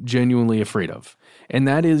am genuinely afraid of. And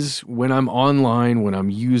that is when I'm online, when I'm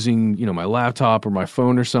using, my laptop or my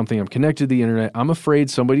phone or something, I'm connected to the internet, I'm afraid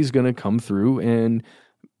somebody's going to come through and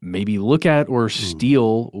maybe look at or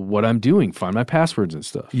steal what I'm doing, find my passwords and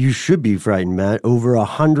stuff. You should be frightened, Matt. Over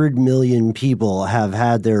 100 million people have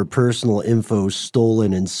had their personal info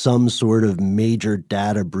stolen in some sort of major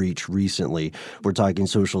data breach recently. We're talking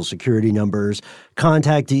social security numbers,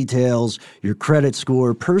 contact details, your credit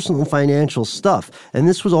score, personal financial stuff. And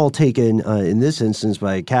this was all taken, in this instance,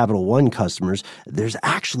 by Capital One customers. There's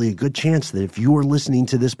actually a good chance that if you are listening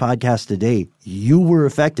to this podcast today, you were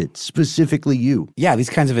affected, specifically you. Yeah, these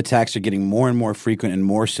kinds of attacks are getting more and more frequent and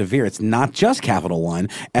more severe. It's not just Capital One,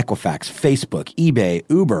 Equifax, Facebook, eBay,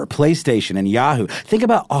 Uber, PlayStation, and Yahoo. Think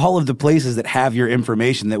about all of the places that have your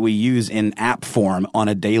information that we use in app form on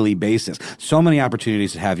a daily basis. So many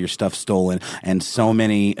opportunities to have your stuff stolen and so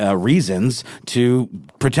many reasons to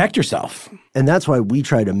protect yourself. And that's why we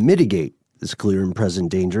try to mitigate this clear and present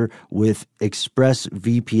danger with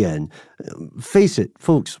ExpressVPN. Face it,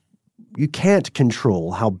 folks, you can't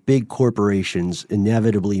control how big corporations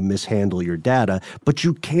inevitably mishandle your data, but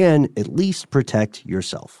you can at least protect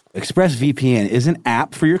yourself. ExpressVPN is an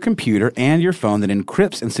app for your computer and your phone that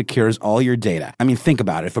encrypts and secures all your data. I mean, think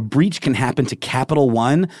about it. If a breach can happen to Capital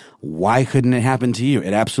One, why couldn't it happen to you?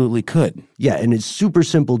 It absolutely could. Yeah, and it's super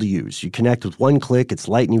simple to use. You connect with one click. It's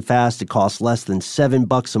lightning fast. It costs less than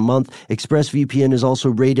 $7 a month. ExpressVPN is also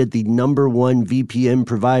rated the #1 VPN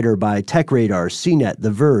provider by TechRadar, CNET,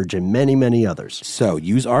 The Verge, and many, many others. So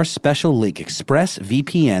use our special link,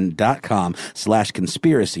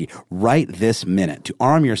 expressvpn.com/conspiracy right this minute to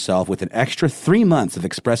arm yourself with an extra 3 months of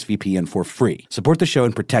ExpressVPN for free. Support the show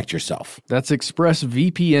and protect yourself. That's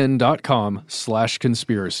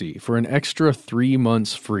expressvpn.com/conspiracy for an extra 3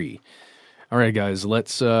 months free. All right, guys,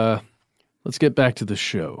 let's get back to the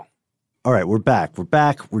show. All right, we're back.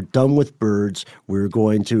 We're done with birds. We're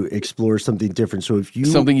going to explore something different. So if you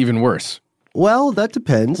something even worse. Well, that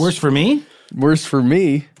depends. Worse for me? Worse for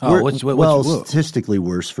me. Statistically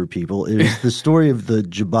worse for people is the story of the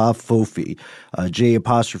Jabbafofi,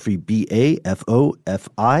 J'Bafofi.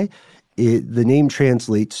 The name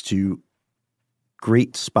translates to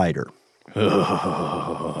great spider.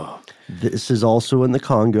 This is also in the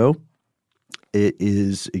Congo. It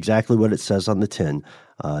is exactly what it says on the tin.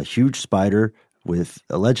 A huge spider with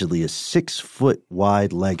allegedly a 6-foot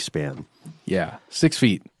wide leg span. Yeah, 6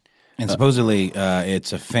 feet. And supposedly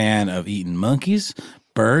it's a fan of eating monkeys,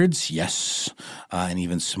 birds, yes, and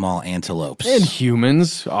even small antelopes. And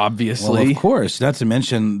humans, obviously. Well, of course. Not to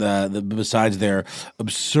mention, besides their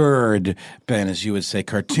absurd, and as you would say,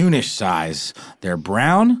 cartoonish size, they're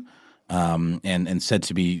brown, and said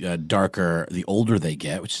to be darker the older they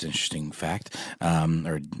get, which is an interesting fact.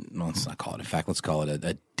 Let's not call it a fact. Let's call it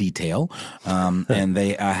a detail. And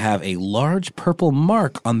they have a large purple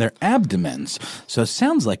mark on their abdomens. So it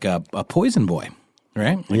sounds like a poison boy.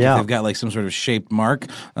 Right? Like if they've got like some sort of shaped mark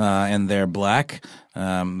and they're black.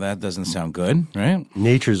 That doesn't sound good, right?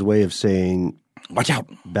 Nature's way of saying, watch out.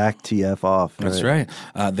 Back to F off. That's right.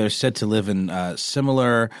 They're said to live in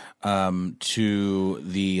similar to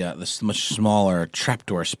the much smaller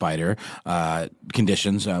trapdoor spider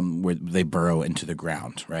conditions where they burrow into the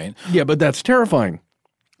ground, right? Yeah, but that's terrifying.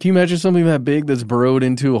 Can you imagine something that big that's burrowed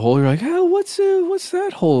into a hole? You're like, oh, what's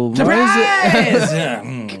that hole?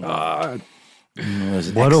 Surprise! God.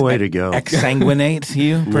 What a way to go. Exsanguinate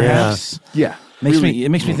you, perhaps? Yeah. It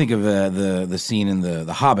makes me think of the scene in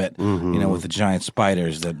the Hobbit, with the giant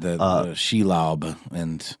spiders, the Shelob,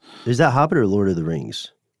 and is that Hobbit or Lord of the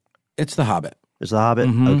Rings? It's the Hobbit. It's the Hobbit.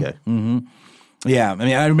 Okay. Mm-hmm. Yeah, I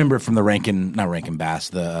mean, I remember it from the not Rankin Bass.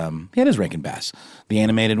 It is Rankin Bass, the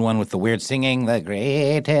animated one with the weird singing, the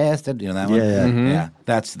greatest. You know that one? Yeah. Mm-hmm.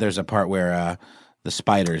 Yeah. There's a part where the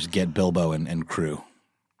spiders get Bilbo and crew.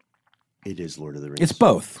 It is Lord of the Rings. It's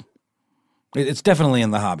both. It's definitely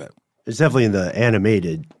in the Hobbit. It's definitely in the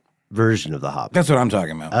animated version of the Hobbit. That's what I'm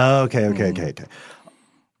talking about. Oh, okay.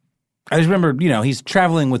 I just remember, he's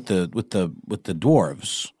traveling with the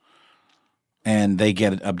dwarves, and they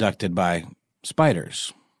get abducted by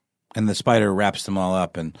spiders, and the spider wraps them all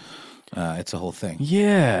up, and it's a whole thing.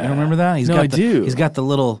 Yeah, you don't remember that? I do. He's got the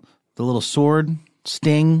little sword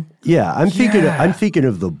sting. Yeah, I'm thinking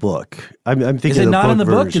of the book. I'm thinking. Is it of the not book in the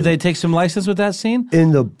book? version. Did they take some license with that scene?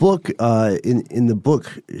 In the book, in the book,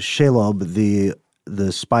 Shelob,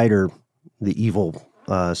 the spider, the evil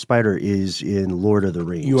spider, is in Lord of the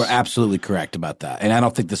Rings. You are absolutely correct about that, and I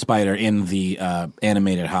don't think the spider in the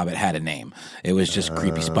animated Hobbit had a name. It was just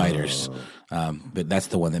creepy spiders. But that's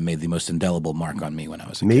the one that made the most indelible mark on me when I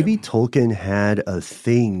was a Maybe kid. Tolkien had a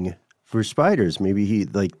thing for spiders. Maybe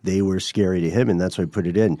they were scary to him, and that's why he put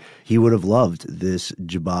it in. He would have loved this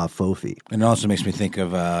Jabba Fofi. And it also makes me think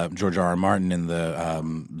of George R.R. Martin in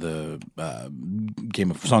the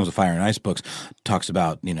Game of Songs of Fire and Ice books. Talks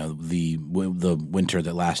about the winter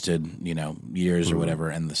that lasted years or whatever,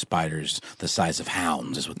 and the spiders the size of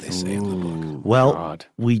hounds is what they say. Well, God.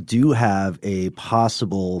 we do have a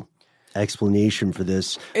possible explanation for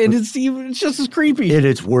this. And it's just as creepy.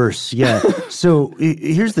 It's worse, yeah. So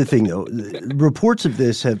here's the thing, though. Reports of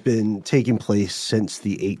this have been taking place since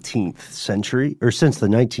the 18th century, or since the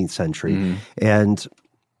 19th century. And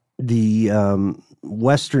the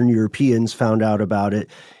Western Europeans found out about it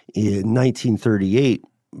in 1938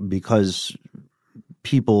 because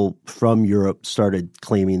people from Europe started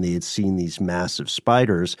claiming they had seen these massive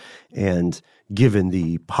spiders, and given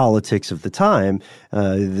the politics of the time,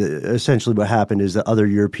 essentially what happened is that other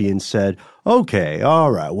Europeans said, okay, all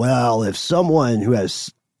right, well, if someone who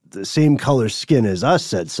has the same color skin as us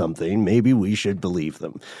said something, maybe we should believe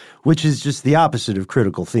them, which is just the opposite of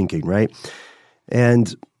critical thinking, right?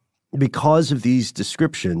 And because of these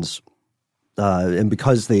descriptions, and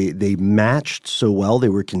because they matched so well, they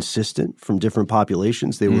were consistent from different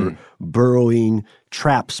populations. They were burrowing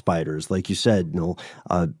trap spiders, like you said, Noel.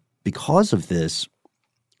 Because of this,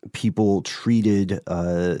 people treated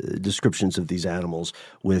descriptions of these animals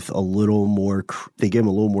with a little more they gave them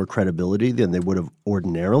a little more credibility than they would have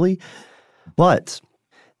ordinarily. But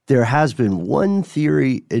there has been one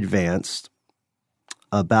theory advanced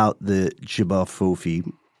about the Jabba Fofi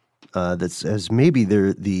that says maybe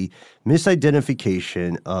they're the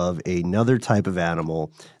misidentification of another type of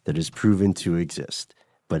animal that is proven to exist,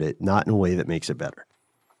 but not in a way that makes it better.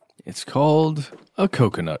 It's called a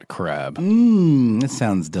coconut crab. It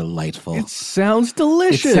sounds delightful. It sounds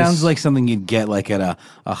delicious. It sounds like something you'd get like at a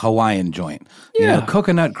Hawaiian joint. Yeah.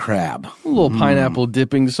 Coconut crab. A little pineapple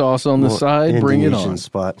dipping sauce on the side. Bring it on.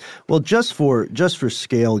 Spot. Well, just for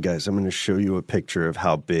scale, guys, I'm going to show you a picture of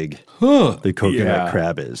how big the coconut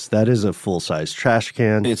crab is. That is a full-size trash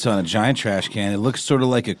can. It's on a giant trash can. It looks sort of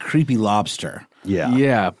like a creepy lobster. Yeah.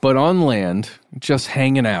 Yeah, but on land, just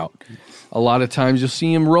hanging out. A lot of times you'll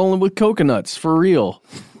see him rolling with coconuts, for real.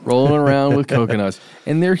 Rolling around with coconuts.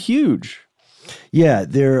 And they're huge. Yeah,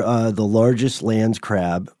 they're the largest land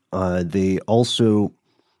crab. They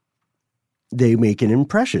make an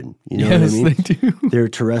impression. You know what I mean? Yes, they do. They're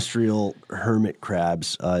terrestrial hermit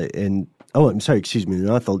crabs. I'm sorry, excuse me. They're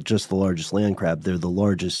not just the largest land crab. They're the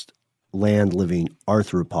largest land-living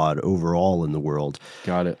arthropod overall in the world.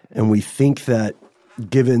 Got it. And we think that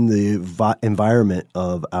given the environment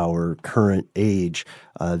of our current age,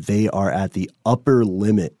 they are at the upper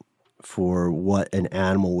limit for what an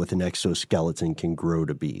animal with an exoskeleton can grow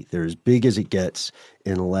to be. They're as big as it gets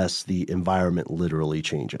unless the environment literally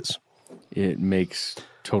changes. It makes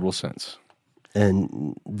total sense.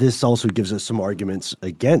 And this also gives us some arguments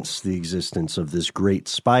against the existence of this great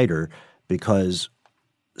spider, because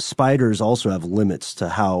spiders also have limits to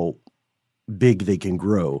how big they can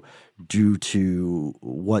grow due to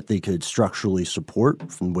what they could structurally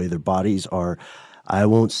support from the way their bodies are, I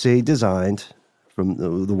won't say designed, from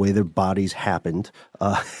the way their bodies happened,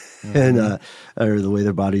 and or the way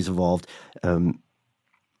their bodies evolved.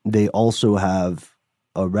 They also have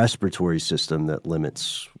a respiratory system that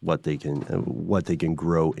limits what they can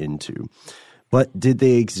grow into. But did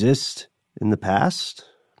they exist in the past?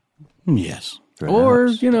 Yes. Perhaps. Or,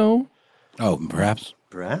 Perhaps.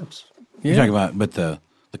 Perhaps. You're talking about, but the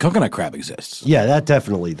coconut crab exists. Yeah, that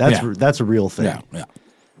definitely. That's a real thing. Yeah.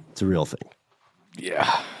 It's a real thing.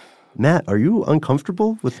 Yeah. Matt, are you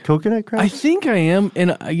uncomfortable with coconut crabs? I think I am.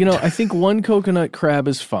 And, I think one coconut crab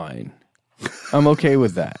is fine. I'm okay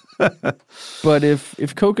with that. But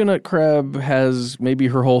if coconut crab has maybe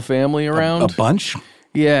her whole family around. A bunch?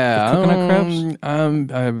 Yeah. Of coconut crabs?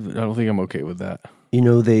 I don't think I'm okay with that.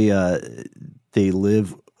 They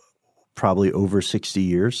live probably over 60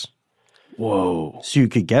 years. Whoa. So you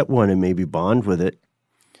could get one and maybe bond with it.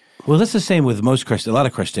 Well, that's the same with a lot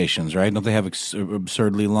of crustaceans, right? Don't they have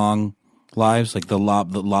absurdly long lives, like the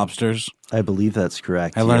lobsters? I believe that's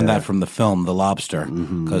correct. I learned that from the film The Lobster,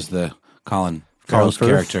 because the Colin Farrell's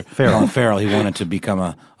character, Colin Farrell, he wanted to become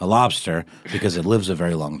a lobster because it lives a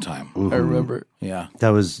very long time. I remember. Yeah. That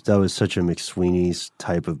was such a McSweeney's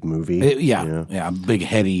type of movie. Yeah, big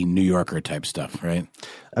heady New Yorker type stuff, right?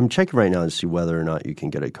 I'm checking right now to see whether or not you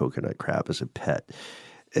can get a coconut crab as a pet.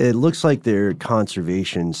 It looks like their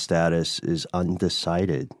conservation status is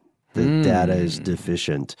undecided. The data is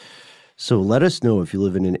deficient. So let us know if you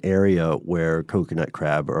live in an area where coconut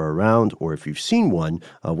crab are around, or if you've seen one,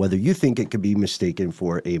 whether you think it could be mistaken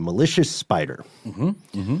for a malicious spider.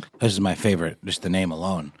 This is my favorite, just the name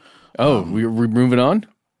alone. Oh, we're moving on?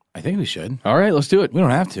 I think we should. All right, let's do it. We don't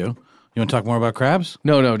have to. You want to talk more about crabs?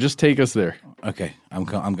 No, just take us there. Okay, I'm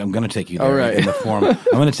going to take you there. All right. In the form. I'm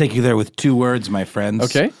going to take you there with 2 words, my friends.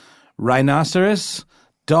 Okay. Rhinoceros,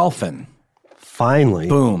 dolphin. Finally.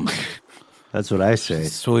 Boom. That's what I say.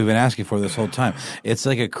 That's what we've been asking for this whole time. It's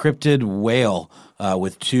like a cryptid whale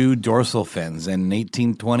with 2 dorsal fins. And in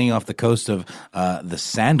 1820, off the coast of the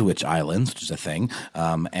Sandwich Islands, which is a thing,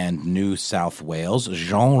 and New South Wales,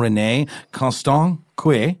 Jean-René Constant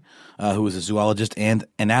Coué, who was a zoologist and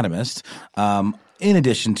anatomist, in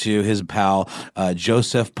addition to his pal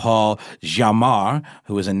Joseph Paul Jamard,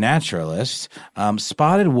 who was a naturalist,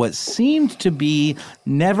 spotted what seemed to be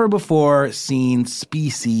never-before-seen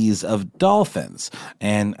species of dolphins.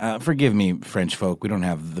 And forgive me, French folk, we don't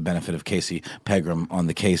have the benefit of Casey Pegram on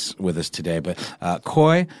the case with us today, but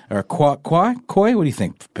koi, what do you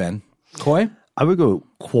think, Ben? Koi? I would go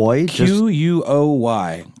koi.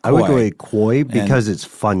 Q-U-O-Y. I would go a koi because it's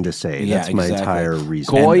fun to say. Yeah, That's my exactly. entire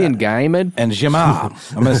reason. Koi and Gaiman? And Jamar,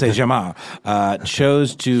 I'm going to say Jamar,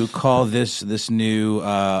 chose to call this new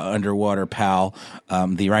underwater pal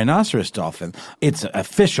the rhinoceros dolphin. Its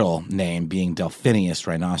official name being Delphinius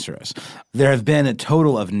rhinoceros. There have been a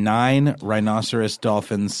total of 9 rhinoceros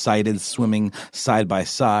dolphins sighted swimming side by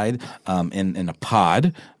side in a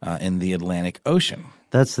pod in the Atlantic Ocean.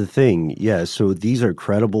 That's the thing. Yeah, so these are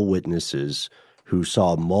credible witnesses who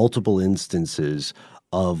saw multiple instances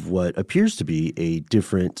of what appears to be a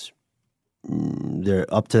different,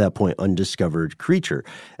 they're up to that point undiscovered creature.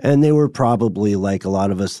 And they were probably, like a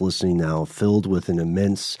lot of us listening now, filled with an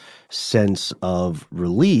immense sense of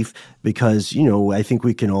relief because, I think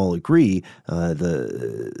we can all agree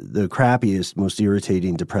the crappiest, most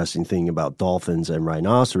irritating, depressing thing about dolphins and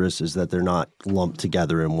rhinoceros is that they're not lumped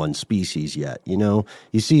together in one species yet. You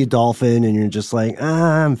see a dolphin and you're just like,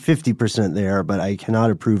 I'm 50% there, but I cannot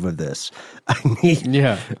approve of this. I need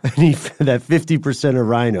that 50% of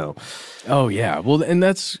rhino. Oh, yeah. Well, and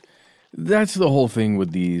that's the whole thing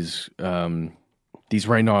with these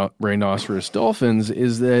rhinoceros dolphins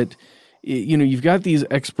is that, you've got these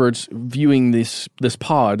experts viewing this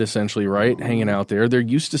pod essentially, right, hanging out there. They're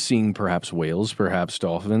used to seeing perhaps whales, perhaps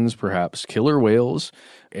dolphins, perhaps killer whales,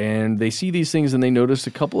 and they see these things and they notice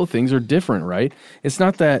a couple of things are different, right? It's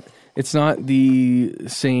not the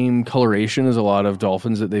same coloration as a lot of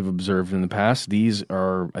dolphins that they've observed in the past. These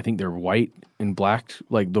are, I think they're white and black,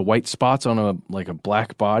 like the white spots on a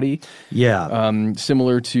black body. Yeah.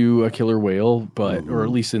 Similar to a killer whale, but or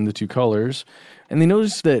at least in the 2 colors. And they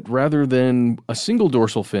noticed that rather than a single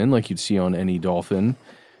dorsal fin like you'd see on any dolphin,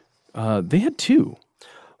 they had 2.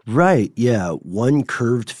 Right, yeah. One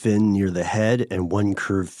curved fin near the head and one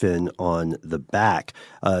curved fin on the back.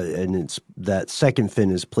 And it's that second fin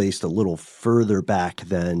is placed a little further back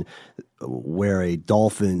than where a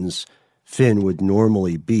dolphin's fin would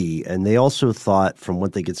normally be. And they also thought, from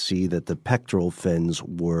what they could see, that the pectoral fins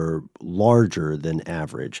were larger than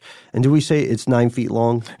average. And did we say it's 9 feet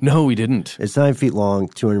long? No, we didn't. It's 9 feet long,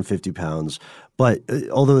 250 pounds. But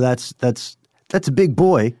although that's a big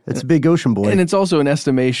boy. It's a big ocean boy. And it's also an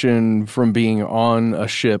estimation from being on a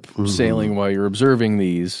ship sailing while you're observing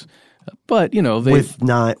these. But, you know, with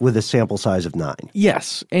a sample size of 9.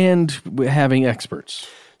 Yes, and having experts.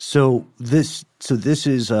 So this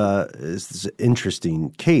is an interesting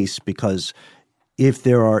case, because if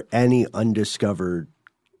there are any undiscovered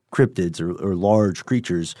cryptids or large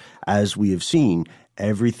creatures, as we have seen,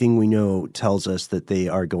 everything we know tells us that they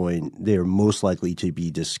are most likely to be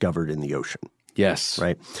discovered in the ocean. Yes.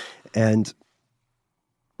 Right. And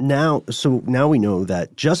now we know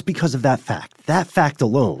that just because of that fact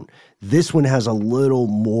alone, this one has a little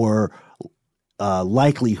more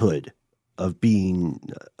likelihood of being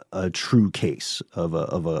a true case of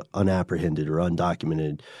a unapprehended or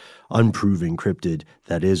undocumented, unproven cryptid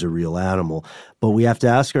that is a real animal. But we have to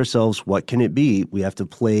ask ourselves, what can it be? We have to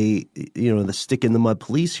play, the stick in the mud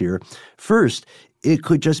police here. First, it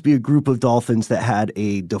could just be a group of dolphins that had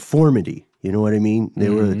a deformity. You know what I mean? They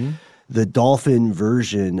were the dolphin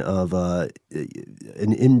version of an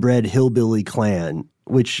inbred hillbilly clan,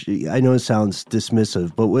 which I know sounds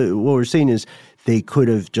dismissive, but what we're saying is they could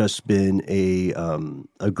have just been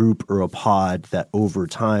a group or a pod that over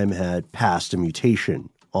time had passed a mutation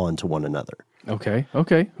on to one another. Okay.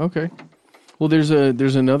 Well, there's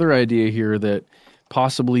another idea here that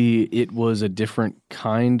possibly it was a different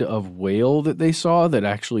kind of whale that they saw that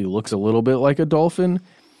actually looks a little bit like a dolphin,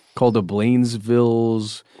 called a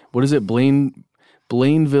Blainville's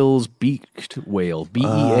beaked whale, Beaked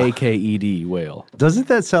whale. Doesn't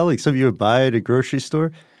that sound like something you would buy at a grocery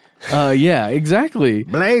store? Yeah, exactly.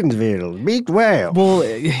 Blainville, beaked whale. Well,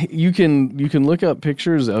 you can look up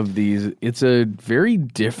pictures of these. It's a very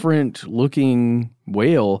different looking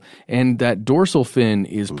whale, and that dorsal fin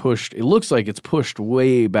is pushed. It looks like it's pushed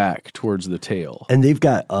way back towards the tail. And they've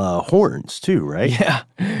got horns too, right?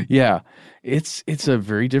 Yeah. It's a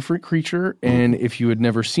very different creature, and if you had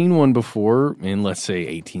never seen one before in, let's say,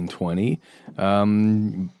 1820,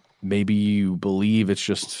 maybe you believe it's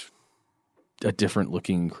just a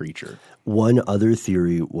different-looking creature. One other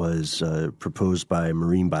theory was proposed by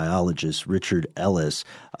marine biologist Richard Ellis.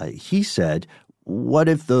 He said, what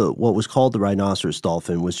if what was called the rhinoceros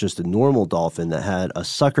dolphin was just a normal dolphin that had a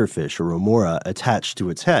suckerfish or remora attached to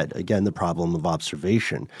its head? Again, the problem of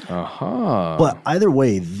observation. But either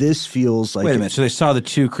way, this feels like... Wait a minute. So they saw the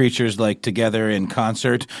two creatures together in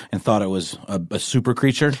concert and thought it was a super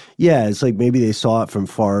creature? Yeah, it's like maybe they saw it from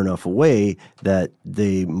far enough away that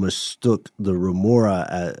they mistook the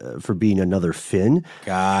remora for being another fin.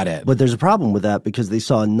 Got it. But there's a problem with that because they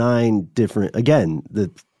saw 9 different... Again,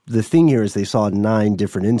 the thing here is they saw 9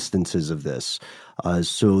 different instances of this.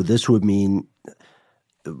 So this would mean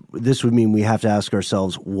we have to ask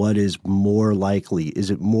ourselves, what is more likely?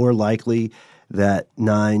 Is it more likely that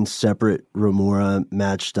 9 separate remora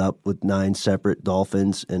matched up with 9 separate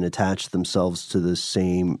dolphins and attached themselves to the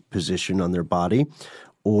same position on their body?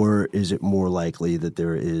 Or is it more likely that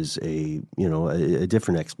there is a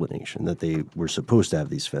different explanation, that they were supposed to have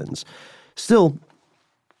these fins? Still,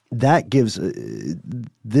 that gives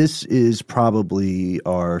this is probably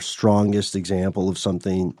our strongest example of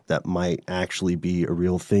something that might actually be a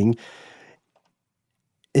real thing,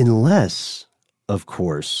 unless, of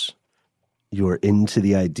course, you're into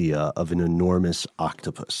the idea of an enormous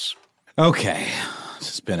octopus. Okay, this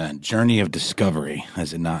has been a journey of discovery,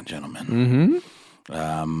 has it not, gentlemen? Mm-hmm.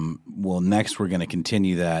 Well, next we're going to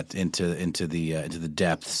continue that into the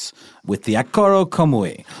depths with the Akoro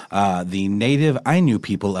Komui. The native Ainu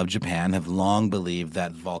people of Japan have long believed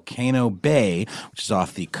that Volcano Bay, which is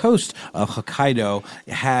off the coast of Hokkaido,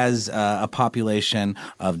 has a population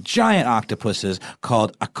of giant octopuses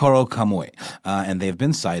called Akoro Komui, and they've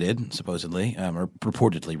been sighted, supposedly, or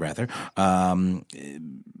reportedly rather,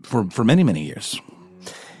 for many, many years.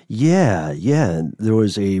 Yeah. There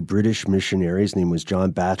was a British missionary. His name was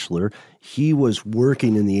John Batchelor. He was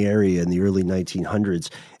working in the area in the early 1900s,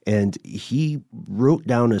 and he wrote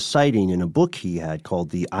down a sighting in a book he had called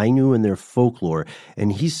The Ainu and Their Folklore.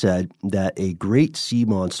 And he said that a great sea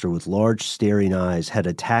monster with large staring eyes had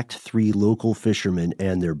attacked 3 local fishermen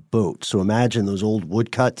and their boat. So imagine those old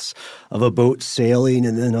woodcuts of a boat sailing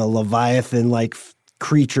and then a Leviathan-like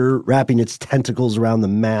creature wrapping its tentacles around the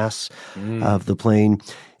mass of the plane.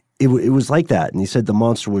 it was like that. And he said the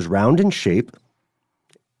monster was round in shape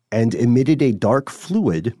and emitted a dark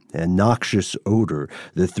fluid and noxious odor.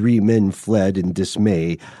 The three men fled in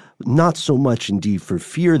dismay, not so much indeed for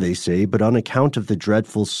fear, they say, but on account of the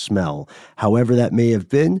dreadful smell. However that may have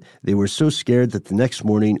been, they were so scared that the next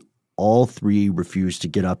morning all three refused to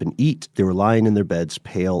get up and eat. They were lying in their beds,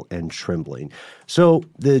 pale and trembling. So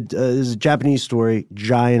this is a Japanese story,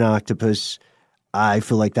 giant octopus. I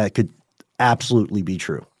feel like that could absolutely be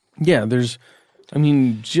true. Yeah,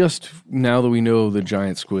 just now that we know the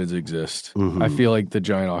giant squids exist, I feel like the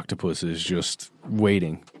giant octopus is just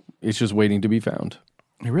waiting. It's just waiting to be found.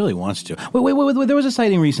 It really wants to. Wait! There was a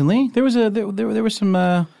sighting recently. There was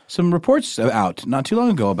some reports out not too long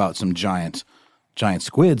ago about some giant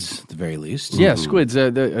squids, at the very least. Yeah, squids.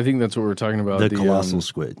 I think that's what we're talking about. The colossal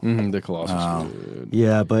squid. The colossal squid.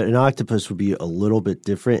 Yeah, but an octopus would be a little bit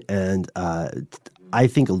different, and I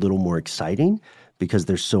think a little more exciting because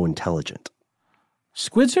they're so intelligent.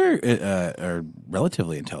 Squids are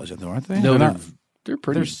relatively intelligent, though, aren't they? No, they're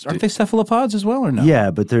pretty. Aren't they cephalopods as well, or no?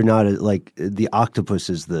 Yeah, but they're not like the octopus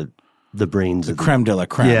is the brains. The creme de la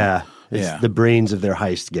creme. Yeah, it's the brains of their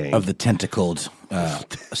heist gang of the tentacled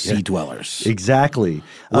sea dwellers. Exactly.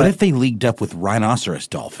 What if they leagued up with rhinoceros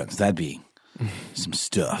dolphins? That'd be some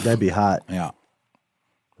stuff. That'd be hot. Yeah.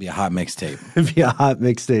 Be a hot mixtape. Be a hot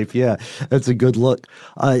mixtape, yeah. That's a good look.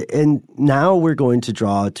 And now we're going to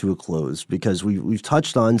draw to a close because we've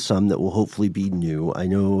touched on some that will hopefully be new. I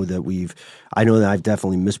know that I've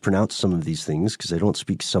definitely mispronounced some of these things because I don't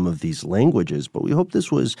speak some of these languages, but we hope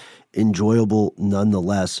this was enjoyable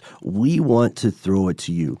nonetheless. We want to throw it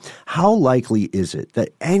to you. How likely is it that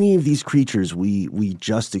any of these creatures we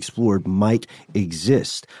just explored might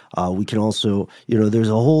exist? We can also, there's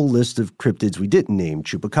a whole list of cryptids we didn't name: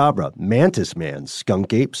 chupacabra, mantis man,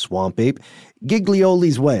 skunk ape, swamp ape,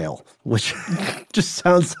 Giglioli's whale, which just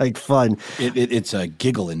sounds like fun. It's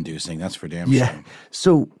giggle-inducing, that's for damn sure. Yeah.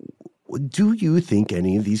 So do you think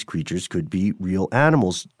any of these creatures could be real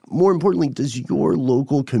animals? More importantly, does your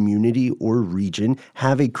local community or region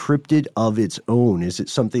have a cryptid of its own? Is it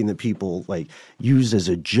something that people use as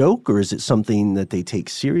a joke, or is it something that they take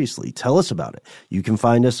seriously? Tell us about it. You can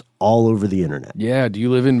find us all over the internet. Yeah, do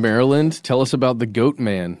you live in Maryland? Tell us about the Goat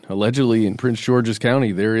Man. Allegedly in Prince George's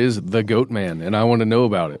County, there is the Goat Man, and I want to know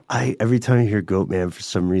about it. Every time I hear Goat Man, for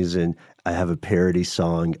some reason, I have a parody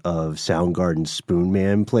song of Soundgarden's Spoon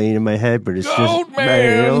Man playing in my head, but it's Goat just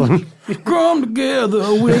Man, come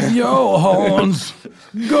together with your horns,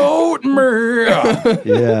 Goat Man.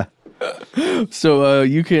 Yeah. So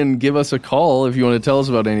you can give us a call if you want to tell us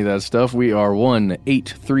about any of that stuff. We are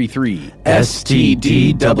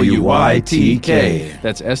 1-833-STDWYTK.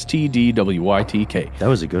 That's STDWYTK. That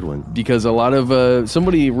was a good one. Because a lot of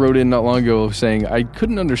somebody wrote in not long ago saying, I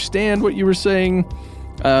couldn't understand what you were saying.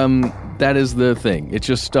 That is the thing. It's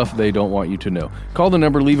just stuff they don't want you to know. Call the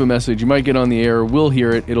number, leave a message. You might get on the air. We'll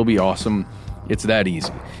hear it. It'll be awesome. It's that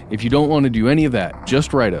easy. If you don't want to do any of that,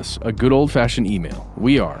 just write us a good old-fashioned email.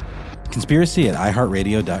 We are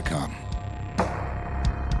conspiracy@iheartradio.com.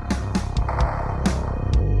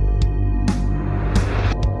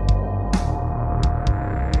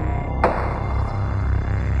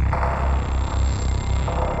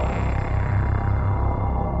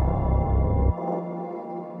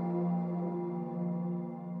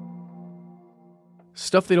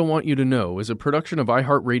 Stuff They Don't Want You to Know is a production of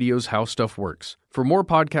iHeartRadio's How Stuff Works. For more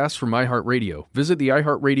podcasts from iHeartRadio, visit the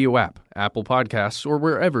iHeartRadio app, Apple Podcasts, or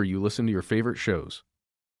wherever you listen to your favorite shows.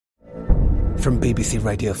 From BBC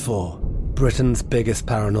Radio 4, Britain's biggest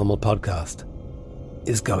paranormal podcast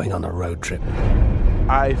is going on a road trip.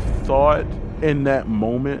 I thought in that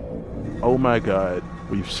moment, oh my God,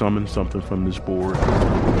 we've summoned something from this board.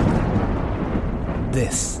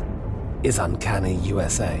 This is Uncanny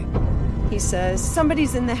USA. He says,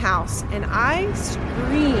 somebody's in the house, and I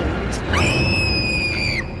screamed.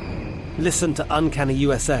 Listen to Uncanny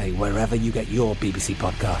USA wherever you get your BBC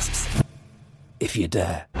podcasts, if you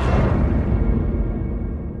dare.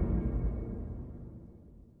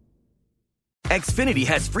 Xfinity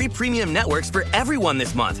has free premium networks for everyone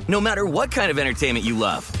this month, no matter what kind of entertainment you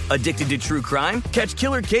love. Addicted to true crime? Catch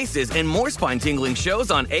killer cases and more spine-tingling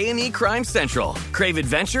shows on A&E Crime Central. Crave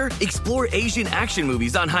adventure? Explore Asian action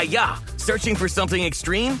movies on Hi-YAH. Searching for something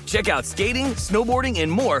extreme? Check out skating, snowboarding, and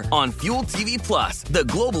more on Fuel TV Plus, the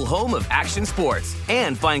global home of action sports.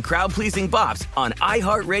 And find crowd-pleasing bops on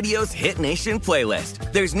iHeartRadio's Hit Nation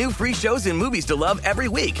playlist. There's new free shows and movies to love every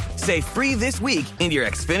week. Say free this week in your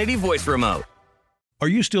Xfinity voice remote. Are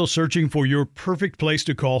you still searching for your perfect place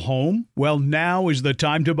to call home? Well, now is the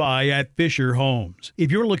time to buy at Fisher Homes. If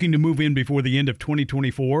you're looking to move in before the end of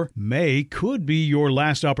 2024, May could be your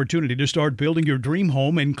last opportunity to start building your dream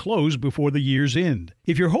home and close before the year's end.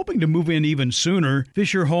 If you're hoping to move in even sooner,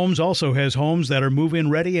 Fisher Homes also has homes that are move-in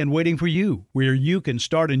ready and waiting for you, where you can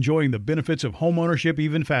start enjoying the benefits of homeownership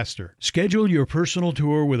even faster. Schedule your personal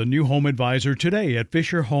tour with a new home advisor today at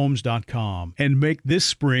FisherHomes.com and make this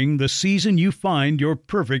spring the season you find your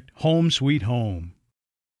perfect home sweet home.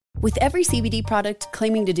 With every CBD product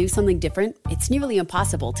claiming to do something different, it's nearly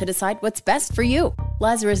impossible to decide what's best for you.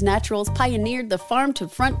 Lazarus Naturals pioneered the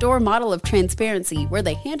farm-to-front-door model of transparency, where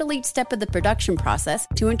they handle each step of the production process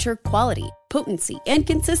to ensure quality, potency, and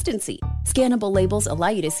consistency. Scannable labels allow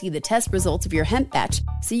you to see the test results of your hemp batch,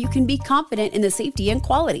 so you can be confident in the safety and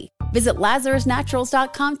quality. Visit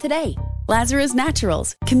LazarusNaturals.com today. Lazarus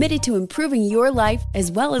Naturals, committed to improving your life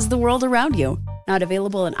as well as the world around you. Not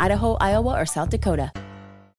available in Idaho, Iowa, or South Dakota.